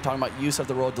when we're talking about use of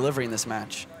the roll delivery in this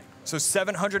match. So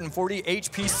 740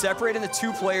 HP separating the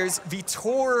two players.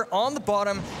 Vitor on the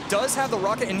bottom does have the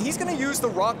rocket, and he's going to use the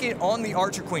rocket on the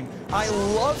Archer Queen. I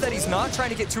love that he's not trying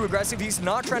to get too aggressive. He's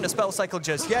not trying to spell cycle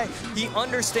just yet. He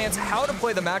understands how to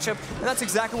play the matchup, and that's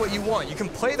exactly what you want. You can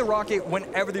play the rocket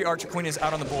whenever the Archer Queen is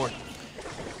out on the board.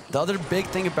 The other big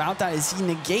thing about that is he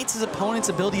negates his opponent's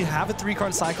ability to have a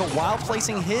 3-card cycle while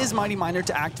placing his Mighty Miner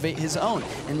to activate his own.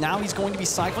 And now he's going to be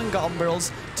cycling Goblin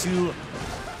Barrels to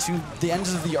the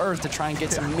ends of the earth to try and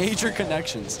get some major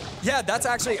connections. Yeah, that's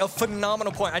actually a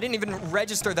phenomenal point. I didn't even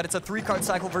register that it's a 3-card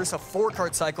cycle versus a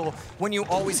 4-card cycle when you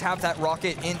always have that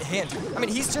rocket in hand. I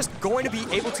mean, he's just going to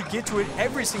be able to get to it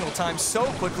every single time so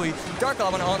quickly. Dark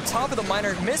Goblin on top of the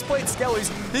miner, misplayed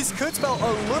Skellies. This could spell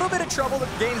a little bit of trouble. The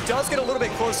game does get a little bit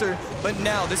closer, but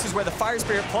now this is where the Fire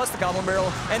Spirit plus the Goblin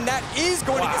Barrel, and that is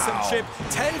going to get some chip.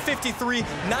 1053,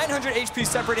 900 HP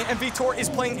separating, and Vitor is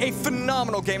playing a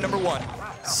phenomenal game number 1.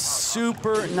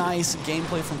 Super nice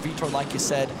gameplay from Vitor, like you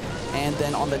said. And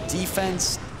then on the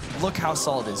defense, look how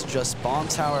solid it is. Just bomb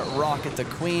tower, rocket the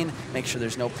queen, make sure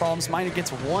there's no problems. Miner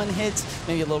gets 1 hit,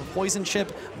 maybe a little poison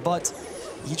chip, but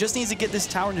he just needs to get this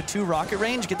tower into 2 rocket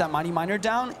range, get that Mighty Miner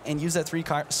down, and use that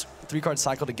 3-card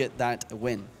cycle to get that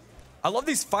win. I love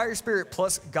these Fire Spirit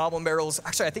plus Goblin Barrels.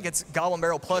 Actually, I think it's Goblin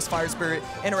Barrel plus Fire Spirit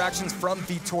interactions from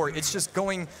Vitor. It's just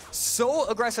going so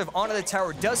aggressive onto the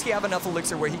tower. Does he have enough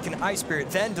elixir where he can Ice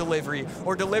Spirit, then delivery,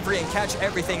 or delivery and catch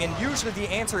everything? And usually the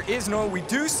answer is no. We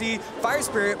do see Fire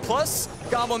Spirit plus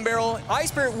Goblin Barrel. Ice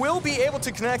Spirit will be able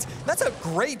to connect. That's a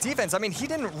great defense. I mean, he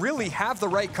didn't really have the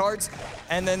right cards.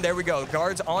 And then there we go.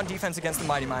 Guards on defense against the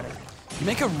Mighty Miner. You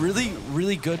make a really,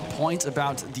 really good point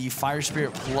about the Fire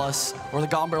Spirit plus, or the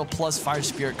Goblin Barrel plus Fire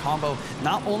Spirit combo.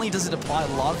 Not only does it apply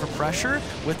a lot of pressure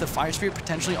with the Fire Spirit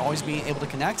potentially always being able to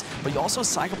connect, but you also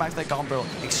cycle back that Goblin Barrel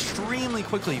extremely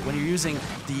quickly when you're using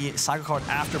the cycle card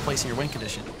after placing your win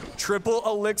condition. Triple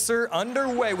elixir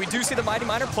underway. We do see the Mighty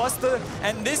Miner plus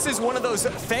and this is one of those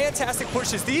fantastic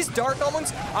pushes. These Dark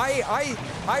Goblins, I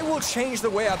will change the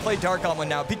way I play Dark Goblin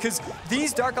now, because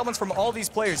these Dark Goblins from all these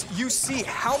players, you see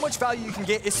how much value you can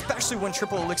get, especially when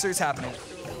triple elixir is happening.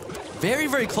 Very,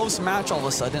 very close match all of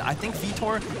a sudden. I think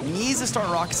Vitor needs to start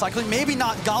rocket cycling. Maybe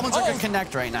not. Goblins are going to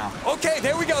connect right now. Okay,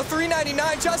 there we go.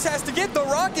 399 just has to get the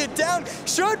rocket down.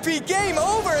 Should be game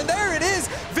over, and there it is.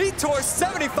 Vitor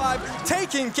 75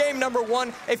 taking game number 1.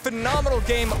 A phenomenal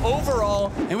game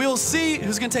overall. And we will see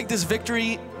who's going to take this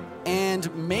victory,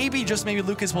 and maybe, just maybe,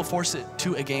 Lucas will force it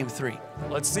to a game 3.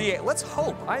 Let's see. Let's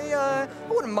hope. I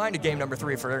wouldn't mind a game number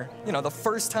 3 for, the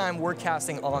first time we're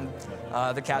casting on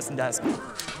the casting desk.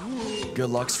 Good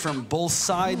lucks from both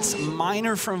sides.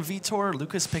 Miner from Vitor.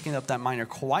 Lucas picking up that miner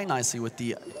quite nicely with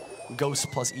the Ghost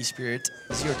plus E-Spirit.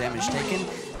 0 damage taken.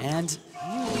 And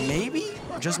maybe,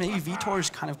 just maybe, Vitor is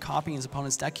kind of copying his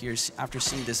opponent's deck here after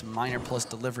seeing this miner plus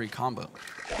delivery combo.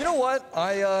 You know what?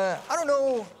 I don't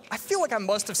know. I feel like I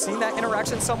must have seen that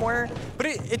interaction somewhere, but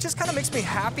it just kind of makes me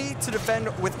happy to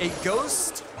defend with a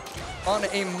Ghost on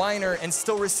a miner and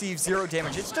still receive 0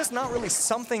 damage. It's just not really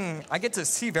something I get to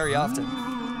see very often.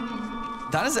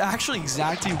 That is actually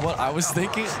exactly what I was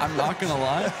thinking. I'm not going to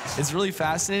lie. It's really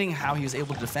fascinating how he was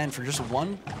able to defend for just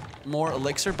 1 more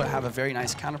elixir, but have a very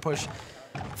nice counter push,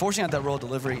 forcing out that roll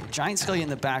delivery. Giant Skelly in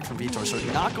the back from Vitor, so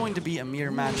not going to be a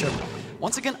mirror matchup.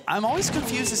 Once again, I'm always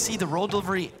confused to see the roll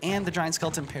delivery and the Giant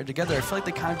Skeleton paired together. I feel like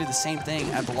they kind of do the same thing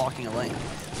at blocking a lane.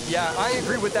 Yeah, I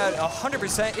agree with that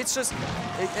 100%. It's just,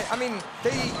 I mean,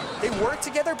 they work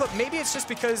together, but maybe it's just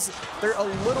because they're a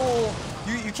little,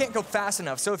 you can't go fast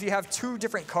enough. So if you have 2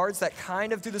 different cards that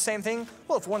kind of do the same thing,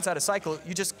 well, if one's out of cycle,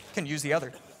 you just can use the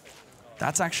other.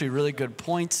 That's actually a really good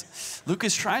point.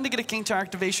 Lucas trying to get a King to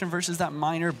activation versus that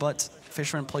miner, but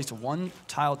Fisherman placed 1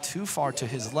 tile too far to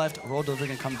his left. Roll delivery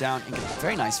can come down and get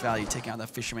very nice value, taking out that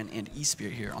Fisherman and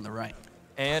E-Spirit here on the right.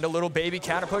 And a little baby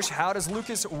counter push. How does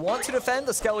Lucas want to defend?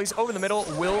 The Skellies over the middle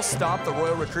will stop the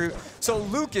Royal Recruit. So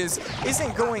Lucas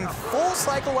isn't going full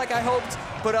cycle like I hoped,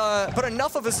 but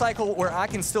enough of a cycle where I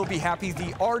can still be happy.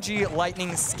 The RG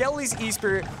Lightning Skellies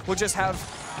E-Spirit will just have,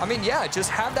 I mean, yeah, just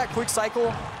have that quick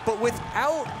cycle, but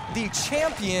without the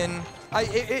champion,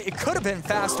 it could have been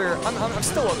faster. I'm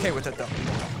still okay with it though.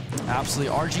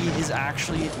 Absolutely. RG is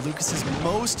actually Lucas's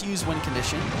most used win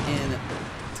condition in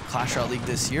Clash Royale League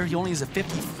this year. He only has a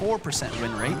 54%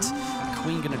 win rate.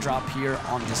 Queen gonna drop here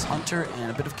on this Hunter,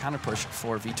 and a bit of counter push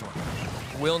for Vitor.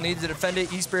 Will need to defend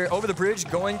it. E-Spirit over the bridge,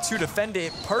 going to defend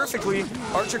it perfectly.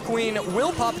 Archer Queen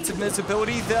will pop its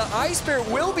invincibility. The Ice Spirit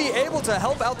will be able to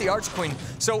help out the Archer Queen.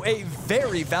 So a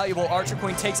very valuable Archer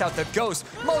Queen takes out the Ghost,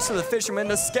 most of the Fishermen,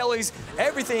 the Skellies,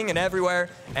 everything and everywhere.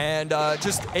 And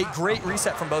just a great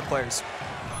reset from both players.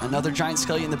 Another Giant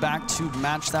Skelly in the back to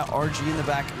match that RG in the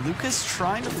back. Lucas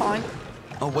trying to find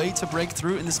a way to break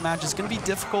through in this match. Is going to be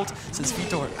difficult since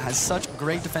Vitor has such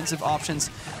great defensive options.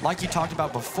 Like you talked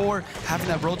about before, having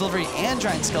that roll delivery and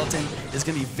Giant Skeleton is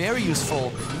going to be very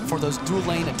useful for those dual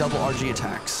lane and double RG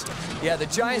attacks. Yeah, the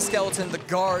Giant Skeleton, the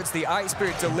guards, the Ice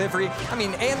Spirit delivery, I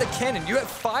mean, and the cannon. You have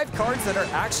 5 cards that are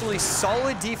actually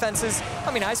solid defenses.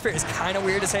 I mean, Ice Spirit is kind of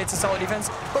weird to say it's a solid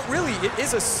defense, but really it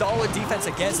is a solid defense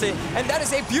against it, and that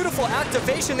is a beautiful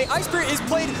activation. The Ice Spirit is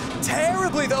played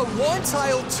terribly, though. One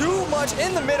tile too much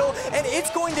in the middle, and it's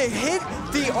going to hit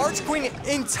the Arch Queen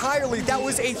entirely. That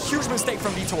was a huge mistake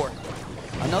from Vitor.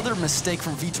 Another mistake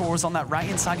from Vitor was on that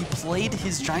right-hand side. He played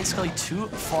his Giant Skelly too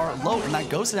far low, and that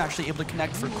Ghost is actually able to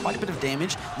connect for quite a bit of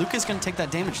damage. Lucas is going to take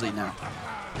that damage lead now.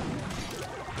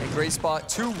 A great spot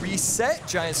to reset.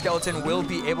 Giant Skeleton will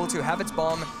be able to have its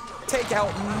bomb take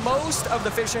out most of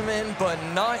the fishermen, but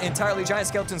not entirely. Giant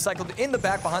Skeleton cycled in the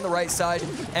back behind the right side,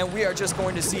 and we are just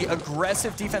going to see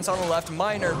aggressive defense on the left.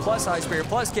 Miner plus Ice Spirit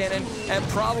plus Cannon, and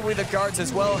probably the guards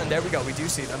as well. And there we go. We do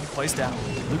see them placed down.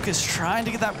 Lucas trying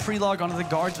to get that pre-log onto the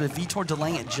guards, but Vitor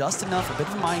delaying it just enough. A bit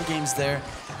of mind games there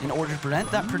in order to prevent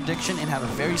that prediction and have a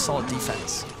very solid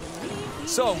defense.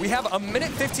 So we have 1 minute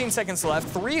 15 seconds left,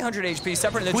 300 HP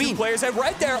separate in the 2 players, and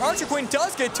right there, Archer Queen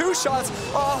does get 2 shots,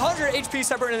 100 HP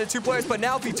separate in the 2 players, but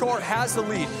now Vitor has the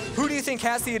lead. Who do you think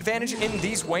has the advantage in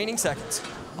these waning seconds?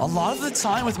 A lot of the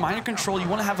time with Miner control, you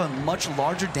want to have a much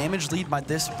larger damage lead by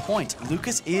this point.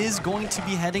 Lucas is going to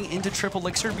be heading into triple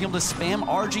elixir to be able to spam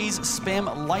RGs,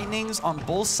 spam lightnings on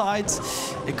both sides.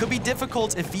 It could be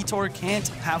difficult if Vitor can't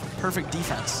have perfect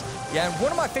defense. Yeah, and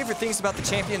one of my favorite things about the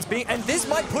champions being, and this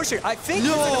might push it, I think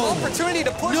it's an opportunity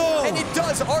to push, and it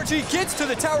does. RG gets to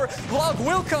the tower, log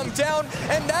will come down,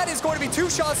 and that is going to be 2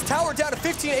 shots, tower down to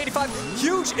 1585.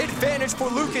 Huge advantage for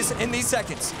Lucas in these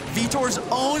seconds. Vitor's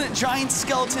own Giant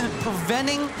Skeleton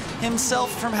preventing himself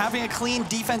from having a clean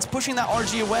defense, pushing that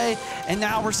RG away, and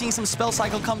now we're seeing some spell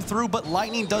cycle come through, but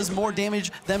lightning does more damage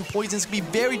than poison. It's going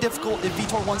to be very difficult if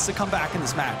Vitor wants to come back in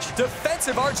this match.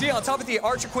 Defensive RG on top of the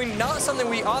Archer Queen, not something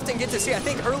we often get to see. I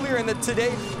think earlier in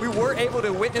today, we were able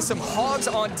to witness some hogs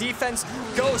on defense.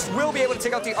 Ghost will be able to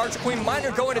take out the Archer Queen.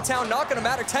 Miner going to town, not going to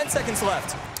matter. 10 seconds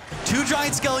left. 2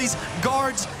 Giant Skellies,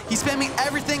 guards, he's spamming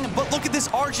everything, but look at this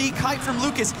RG kite from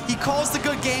Lucas. He calls the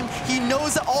good game. He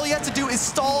knows that all he has to do is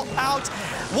stall out.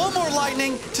 1 more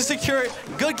lightning to secure it.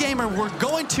 Good game, and we're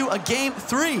going to a game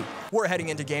 3. We're heading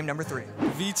into game number 3.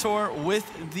 Vitor with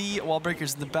the wall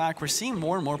breakers in the back. We're seeing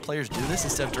more and more players do this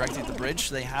instead of directly at the bridge,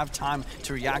 so they have time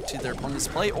to react to their opponent's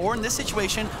play, or in this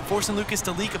situation, forcing Lucas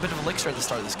to leak a bit of elixir at the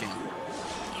start of this game.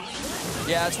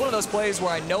 Yeah, it's one of those plays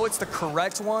where I know it's the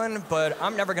correct one, but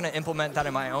I'm never going to implement that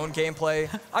in my own gameplay.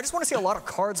 I just want to see a lot of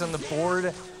cards on the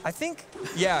board. I think,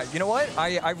 yeah, you know what?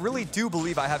 I really do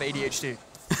believe I have ADHD.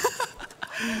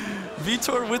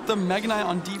 Vitor with the Mega Knight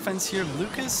on defense here.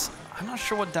 Lucas, I'm not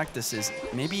sure what deck this is.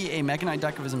 Maybe a Mega Knight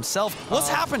deck of himself. What's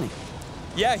happening?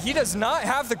 Yeah, he does not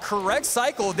have the correct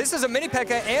cycle. This is a Mini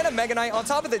P.E.K.K.A and a Mega Knight on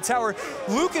top of the tower.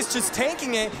 Lucas just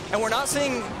tanking it, and we're not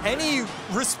seeing any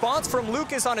response from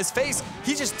Lucas on his face.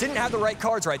 He just didn't have the right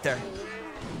cards right there.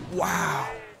 Wow.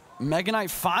 Mega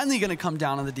Knight finally going to come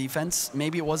down on the defense.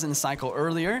 Maybe it wasn't in cycle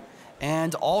earlier.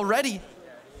 And already,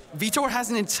 Vitor has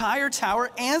an entire tower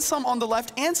and some on the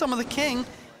left and some of the king.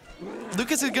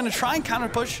 Lucas is going to try and counter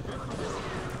push.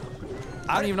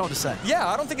 I don't even know what to say. Yeah,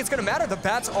 I don't think it's going to matter. The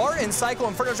bats are in cycle.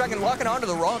 Inferno Dragon locking onto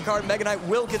the wrong card. Mega Knight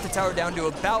will get the tower down to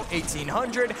about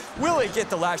 1800. Will it get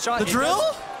the last shot? The drill?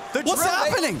 What's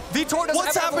happening? Vitor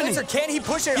doesn't have an answer. Can he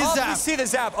push it off? We see the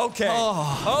zap. Okay.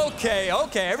 Oh. Okay.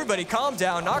 Everybody calm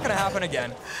down. Not going to happen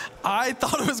again. I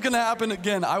thought it was going to happen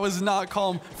again. I was not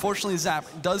calm. Fortunately, zap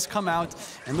does come out,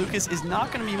 and Lucas is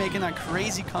not going to be making that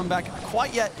crazy comeback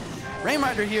quite yet. Ram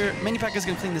Rider here. Mini P.E.K.K.A is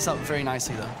going to clean this up very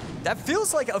nicely, though. That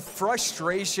feels like a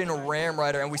frustration Ram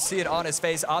Rider, and we see it on his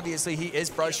face. Obviously, he is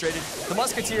frustrated. The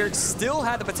Musketeer still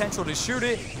had the potential to shoot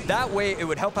it. That way, it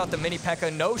would help out the Mini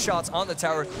P.E.K.K.A. No shots on the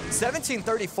tower.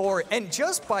 1734, and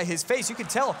just by his face, you can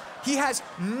tell he has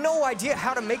no idea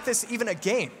how to make this even a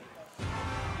game.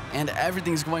 And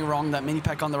everything's going wrong. That Mini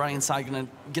P.E.K.K.A on the right-hand side going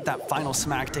to get that final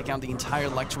smack, take out the entire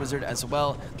Electro Wizard as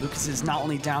well. Lucas is not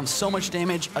only down so much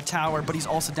damage, a tower, but he's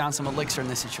also down some elixir in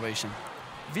this situation.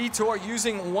 Vitor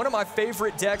using one of my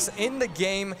favorite decks in the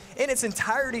game in its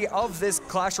entirety of this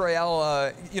Clash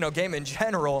Royale game in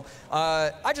general.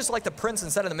 I just like the Prince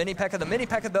instead of the Mini P.E.K.K.A. The Mini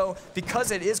P.E.K.K.A, though,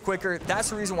 because it is quicker,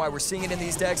 that's the reason why we're seeing it in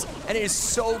these decks, and it is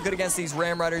so good against these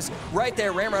Ram Riders. Right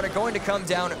there, Ram Rider going to come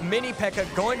down, Mini P.E.K.K.A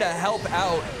going to help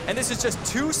out, and this is just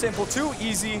too simple, too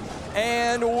easy.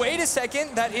 And wait a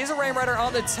second, that is a Ram Rider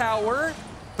on the tower.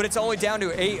 but it's only down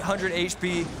to 800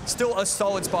 HP. Still a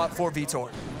solid spot for Vitor.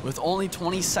 With only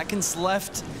 20 seconds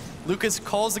left, Lucas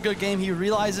calls a good game. He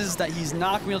realizes that he's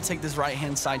not going to be able to take this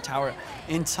right-hand side tower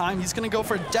in time. He's going to go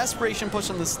for a desperation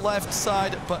push on this left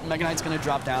side, but Mega Knight's going to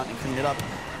drop down and clean it up.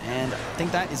 And I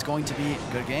think that is going to be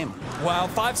a good game. Wow,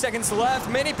 5 seconds left.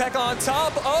 Mini P.E.K.K.A on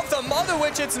top of the Mother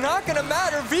Witch. It's not going to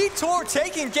matter. Vitor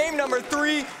taking game number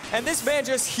 3. And this man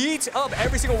just heats up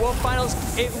every single World Finals.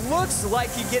 It looks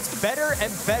like he gets better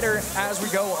and better as we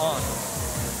go on.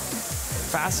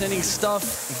 Fascinating stuff.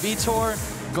 Vitor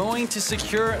going to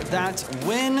secure that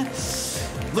win.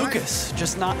 Lucas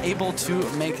just not able to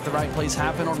make the right plays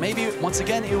happen, or maybe once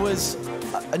again it was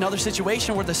another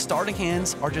situation where the starting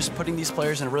hands are just putting these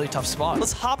players in a really tough spot.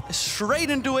 Let's hop straight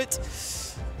into it,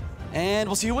 and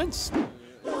we'll see who wins.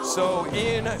 So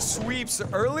in Sweep's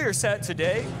earlier set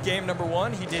today, game number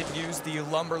 1, he did use the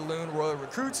Lumberloon Royal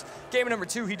Recruits. Game number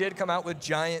 2, he did come out with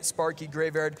Giant Sparky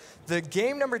Graveyard. The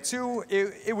game number 2,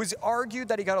 it was argued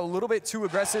that he got a little bit too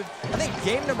aggressive. I think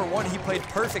game number 1, he played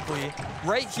perfectly.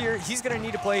 Right here, he's going to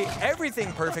need to play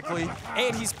everything perfectly,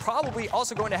 and he's probably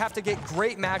also going to have to get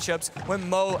great matchups when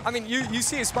Mo, I mean, you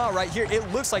see his smile right here.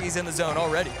 It looks like he's in the zone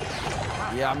already.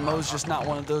 Yeah, Mo's just not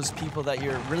one of those people that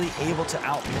you're really able to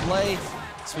outplay.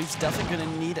 Sweep's definitely going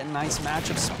to need a nice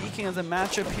matchup. Speaking of the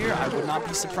matchup here, I would not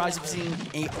be surprised if seeing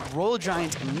a Royal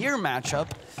Giant mirror matchup.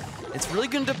 It's really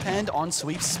going to depend on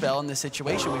Sweep's spell in this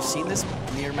situation. We've seen this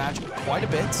mirror match quite a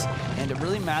bit, and it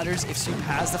really matters if Sweep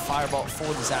has the Fireball for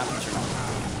the zappage or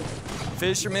not.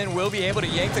 Fisherman will be able to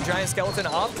yank the Giant Skeleton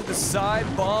off to the side.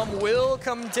 Bomb will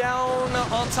come down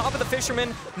on top of the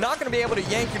Fisherman. Not going to be able to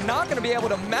yank, not going to be able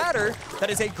to matter.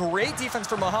 That is a great defense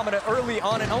from Mohamed early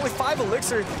on, and only 5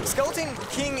 Elixir. Skeleton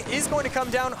King is going to come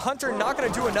down. Hunter not going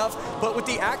to do enough, but with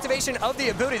the activation of the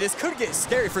ability, this could get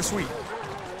scary for Sweep.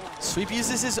 Sweep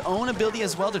uses his own ability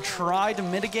as well to try to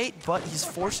mitigate, but he's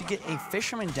forced to get a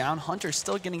Fisherman down. Hunter's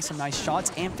still getting some nice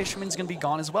shots, and Fisherman's going to be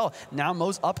gone as well. Now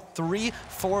Mo's up 3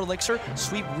 for Elixir.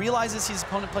 Sweep realizes his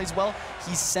opponent plays well.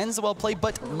 He sends the well play,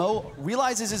 but Mo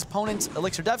realizes his opponent's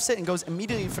Elixir deficit and goes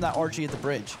immediately for that RG at the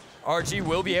bridge. RG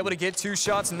will be able to get 2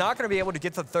 shots, not going to be able to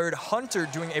get the 3rd. Hunter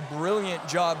doing a brilliant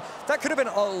job. That could have been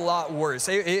a lot worse.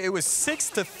 It was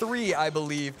 6-3, I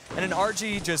believe, and an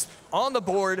RG just on the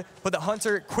board, but the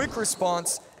Hunter, quick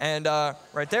response, and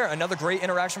right there, another great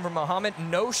interaction from Mohamed.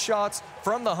 No shots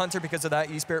from the Hunter because of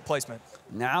that E-Spirit placement.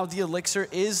 Now the Elixir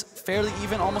is fairly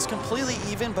even, almost completely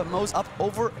even, but Mo's up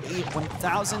over a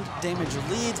 1,000 damage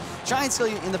lead. Giant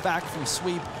Skeleton in the back from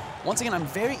Sweep. Once again, I'm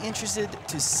very interested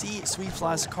to see Sweep's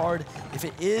last card. If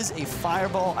it is a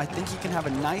Fireball, I think he can have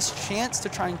a nice chance to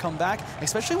try and come back,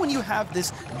 especially when you have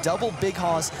this double Big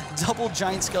Hoss, double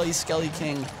Giant Skelly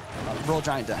King Royal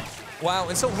Giant deck. Wow,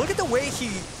 and so look at the way he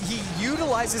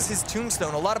utilizes his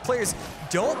Tombstone. A lot of players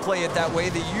don't play it that way.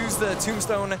 They use the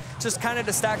Tombstone just kind of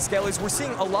to stack Skellies. We're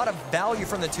seeing a lot of value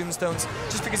from the Tombstones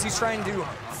just because he's trying to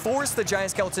force the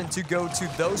Giant Skeleton to go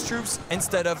to those troops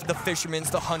instead of the Fishermans,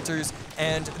 the Hunters,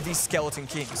 and the Skeleton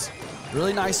Kings.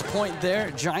 Really nice point there.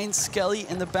 Giant Skelly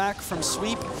in the back from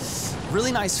Sweep.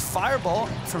 Really nice Fireball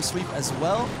from Sweep as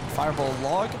well. Fireball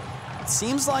log. It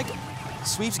seems like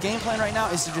Sweep's game plan right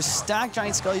now is to just stack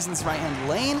Giant Skellies in this right-hand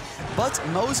lane, but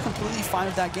Mo's completely fine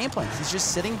with that game plan. He's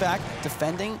just sitting back,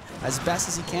 defending as best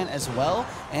as he can as well,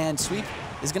 and Sweep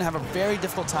is going to have a very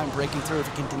difficult time breaking through if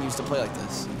he continues to play like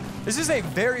this. This is a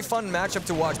very fun matchup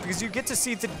to watch because you get to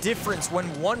see the difference when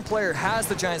one player has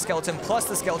the Giant Skeleton plus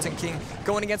the Skeleton King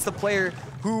going against the player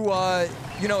who,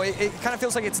 you know, it kind of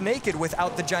feels like it's naked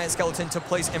without the Giant Skeleton to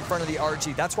place in front of the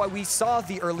RG. That's why we saw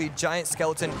the early Giant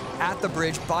Skeleton at the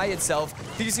bridge by itself,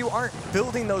 because you aren't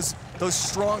building those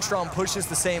strong pushes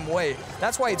the same way.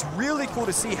 That's why it's really cool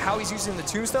to see how he's using the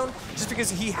Tombstone, just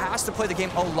because he has to play the game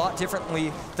a lot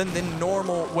differently than the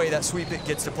normal way that Sweep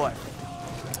gets to play.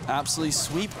 Absolutely.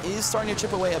 Sweep is starting to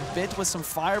chip away a bit with some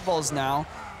Fireballs now.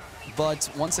 But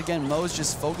once again, Mo's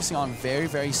just focusing on very,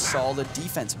 very solid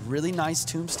defense. Really nice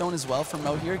Tombstone as well from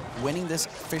Mo here, winning this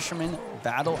Fisherman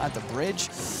battle at the bridge.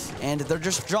 And they're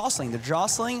just jostling. They're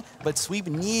jostling, but Sweep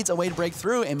needs a way to break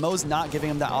through, and Mo's not giving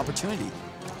him that opportunity.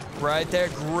 Right there,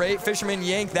 great Fisherman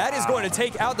yank. That is going to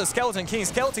take out the Skeleton King.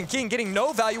 Skeleton King getting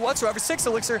no value whatsoever. 6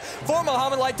 Elixir for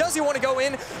Mohamed Light. Does he want to go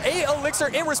in? 8 Elixir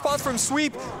in response from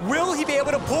Sweep. Will he be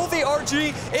able to pull the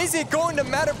RG? Is it going to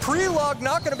matter? Pre-log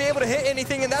not going to be able to hit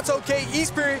anything, and that's okay.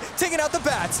 E-Spirit taking out the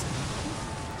bats.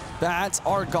 Bats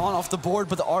are gone off the board,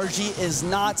 but the RG is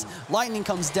not. Lightning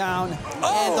comes down,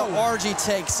 and the RG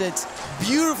takes it.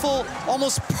 Beautiful,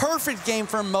 almost perfect game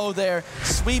from Mo there.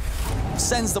 Sweep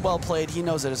sends the well played. He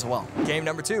knows it as well. Game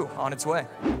number 2 on its way.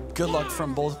 good luck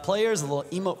from both players. A little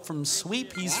emote from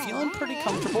Sweep. He's feeling pretty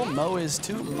comfortable. Mo is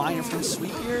too. Miner from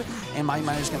Sweep here, and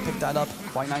Miner's gonna pick that up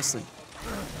quite nicely.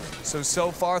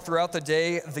 So far throughout the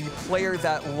day, the player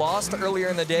that lost earlier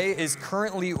in the day is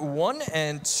currently 1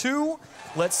 and 2.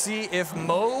 Let's see if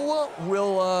Mo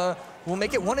will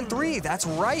make it 1 and 3. That's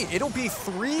right. It'll be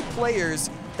 3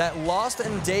 players that lost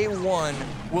in day 1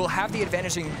 will have the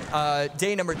advantage in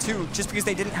day number 2 just because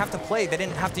they didn't have to play. They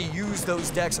didn't have to use those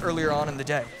decks earlier on in the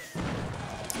day.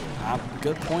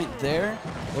 Good point there.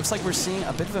 Looks like we're seeing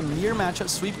a bit of a mirror matchup.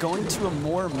 Sweep going to a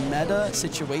more meta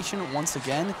situation once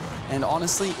again. And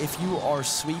honestly, if you are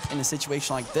Sweep in a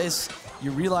situation like this,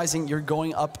 you're realizing you're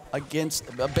going up against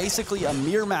basically a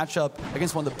mirror matchup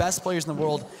against one of the best players in the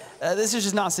world. This is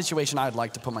just not a situation I'd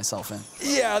like to put myself in.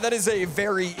 Yeah, that is a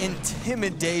very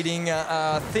intimidating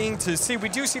thing to see. We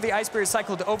do see the Ice Spirit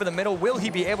cycled over the middle. Will he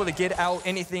be able to get out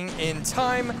anything in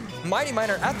time? Mighty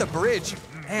Miner at the bridge,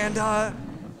 and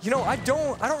you know, I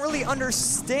don't really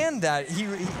understand that.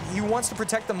 He wants to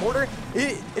protect the mortar.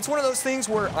 It's one of those things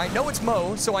where I know it's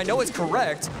Mo, so I know it's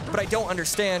correct, but I don't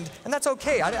understand, and that's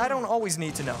okay. I don't always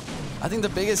need to know. I think the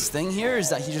biggest thing here is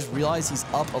that he just realized he's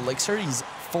up Elixir. He's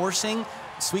forcing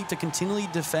Sweep to continually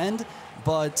defend,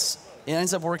 but it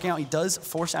ends up working out. He does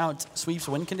force out Sweep's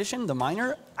win condition, the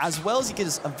Miner, as well as he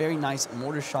gets a very nice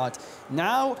mortar shot.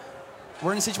 Now,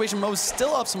 we're in a situation Mo's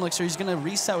still up some Elixir. He's going to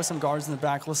reset with some guards in the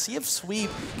back. We'll see if Sweep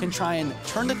can try and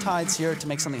turn the tides here to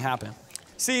make something happen.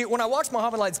 See, when I watch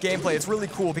Mohamed Light's gameplay, it's really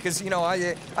cool because, you know,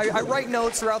 I write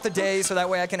notes throughout the day so that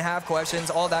way I can have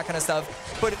questions, all that kind of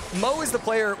stuff. But Mo is the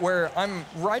player where I'm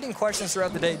writing questions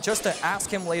throughout the day just to ask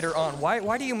him later on,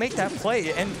 why do you make that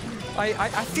play? And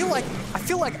I feel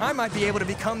like I might be able to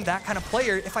become that kind of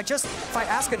player if I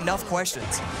ask enough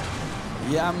questions.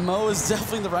 Yeah, Mo is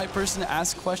definitely the right person to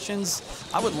ask questions.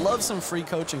 I would love some free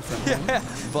coaching from him. Yeah,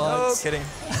 but, no kidding.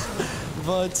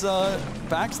 But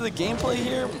back to the gameplay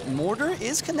here. Mortar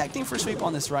is connecting for Sweep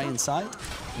on this right-hand side.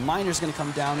 Miner's going to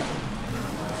come down.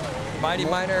 Mighty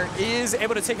Miner is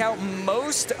able to take out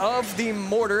most of the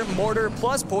mortar. Mortar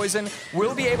plus poison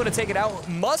will be able to take it out.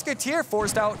 Musketeer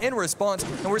forced out in response,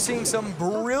 and we're seeing some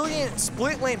brilliant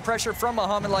split lane pressure from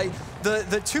Mohamed Light.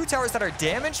 The 2 towers that are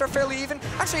damaged are fairly even.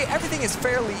 Actually, everything is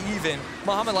fairly even.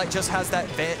 Mohamed Light just has that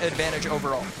advantage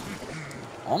overall.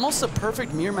 Almost a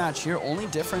perfect mirror match here. Only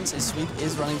difference is Sweep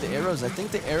is running the arrows. I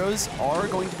think the arrows are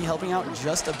going to be helping out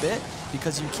just a bit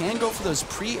because you can go for those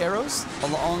pre-arrows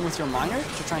along with your Miner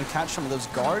to try and catch some of those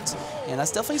guards. And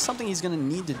that's definitely something he's going to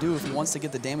need to do if he wants to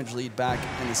get the damage lead back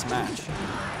in this match.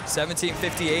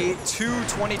 1758 to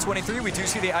 2023. We do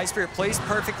see the Ice Spirit placed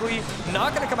perfectly.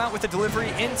 Not going to come out with the delivery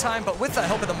in time, but with the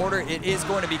help of the mortar, it is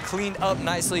going to be cleaned up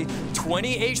nicely.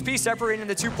 20 HP separating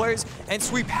the 2 players, and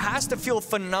Sweep has to feel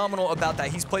phenomenal about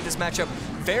that. He's played this matchup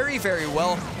very, very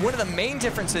well. One of the main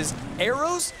differences,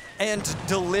 arrows and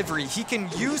delivery. He can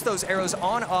use those arrows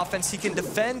on offense. He can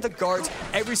defend the guards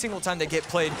every single time they get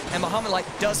played, and Mohamed Light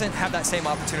doesn't have that same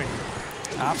opportunity.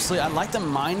 Absolutely. I like the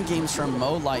mind games from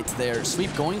Mo Light there.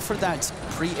 Sweep going for that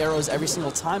pre-arrows every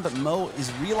single time, but Mo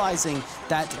is realizing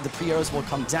that the pre-arrows will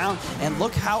come down. And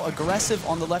look how aggressive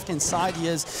on the left-hand side he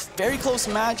is. Very close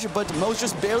match, but Mo's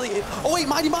just barely... Oh, wait,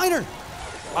 Mighty Miner!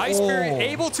 Ice Spirit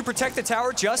able to protect the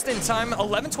tower just in time,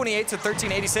 1128 to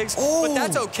 1386. But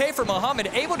that's okay for Mohamed,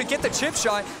 able to get the chip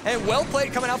shot, and well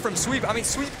played coming out from Sweep. I mean,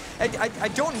 Sweep, I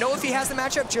don't know if he has the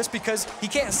matchup just because he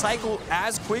can't cycle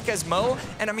as quick as Mo.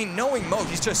 And I mean, knowing Mo,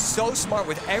 he's just so smart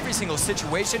with every single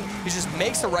situation. He just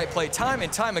makes the right play time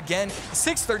and time again.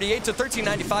 638 to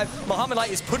 1395. Mohamed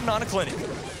Light is putting on a clinic.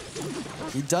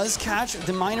 He does catch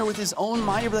the Miner with his own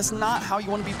Miner, but that's not how you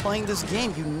want to be playing this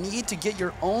game. You need to get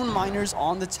your own Miners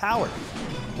on the tower.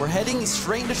 We're heading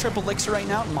straight into triple Elixir right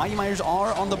now. Mighty Miners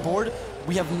are on the board.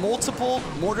 We have multiple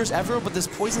mortars everywhere, but this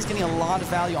poison's getting a lot of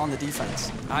value on the defense.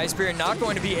 Ice Spirit not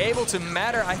going to be able to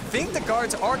matter. I think the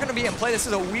guards are going to be in play. This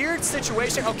is a weird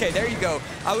situation. Okay, there you go.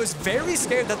 I was very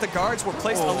scared that the guards were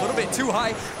placed a little bit too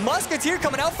high. Musketeer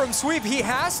coming out from Sweep. He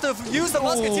has to use the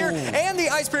Musketeer, and the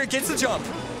Ice Spirit gets the jump.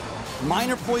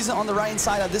 Miner poison on the right-hand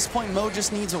side. At this point, Mo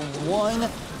just needs one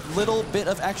little bit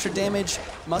of extra damage.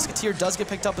 Musketeer does get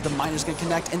picked up, but the Miner's going to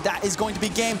connect, and that is going to be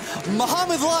game.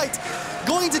 Mohamed Light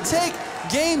going to take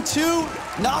game 2,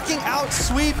 knocking out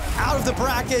Sweep out of the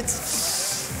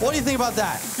brackets. What do you think about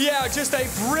that? Yeah, just a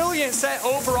brilliant set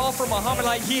overall for Mohamed.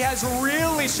 Like, he has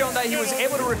really shown that he was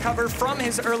able to recover from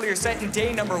his earlier set in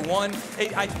day number 1.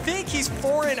 I think he's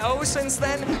 4-0 since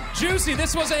then. Juicy,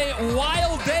 this was a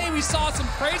wild day. We saw some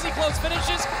crazy close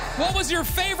finishes. What was your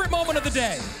favorite moment of the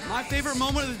day? My favorite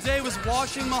moment of the day was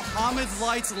watching Mohamed's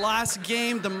Light's last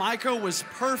game. The micro was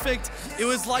perfect. It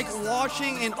was like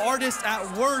watching an artist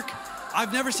at work.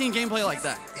 I've never seen gameplay like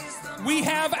that. We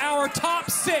have our top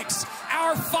 6,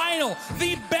 our final,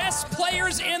 the best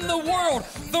players in the world.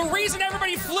 The reason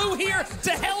everybody flew here to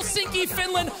Helsinki,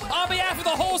 Finland, on behalf of the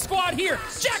whole squad here.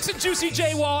 Jackson,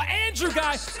 JuicyJ Wall, Andrew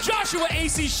Guy, Joshua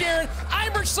AC Sharon,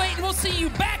 I'm Rich Slayton. We'll see you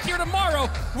back here tomorrow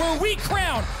where we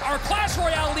crown our Clash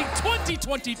Royale League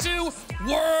 2022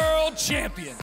 World Champion.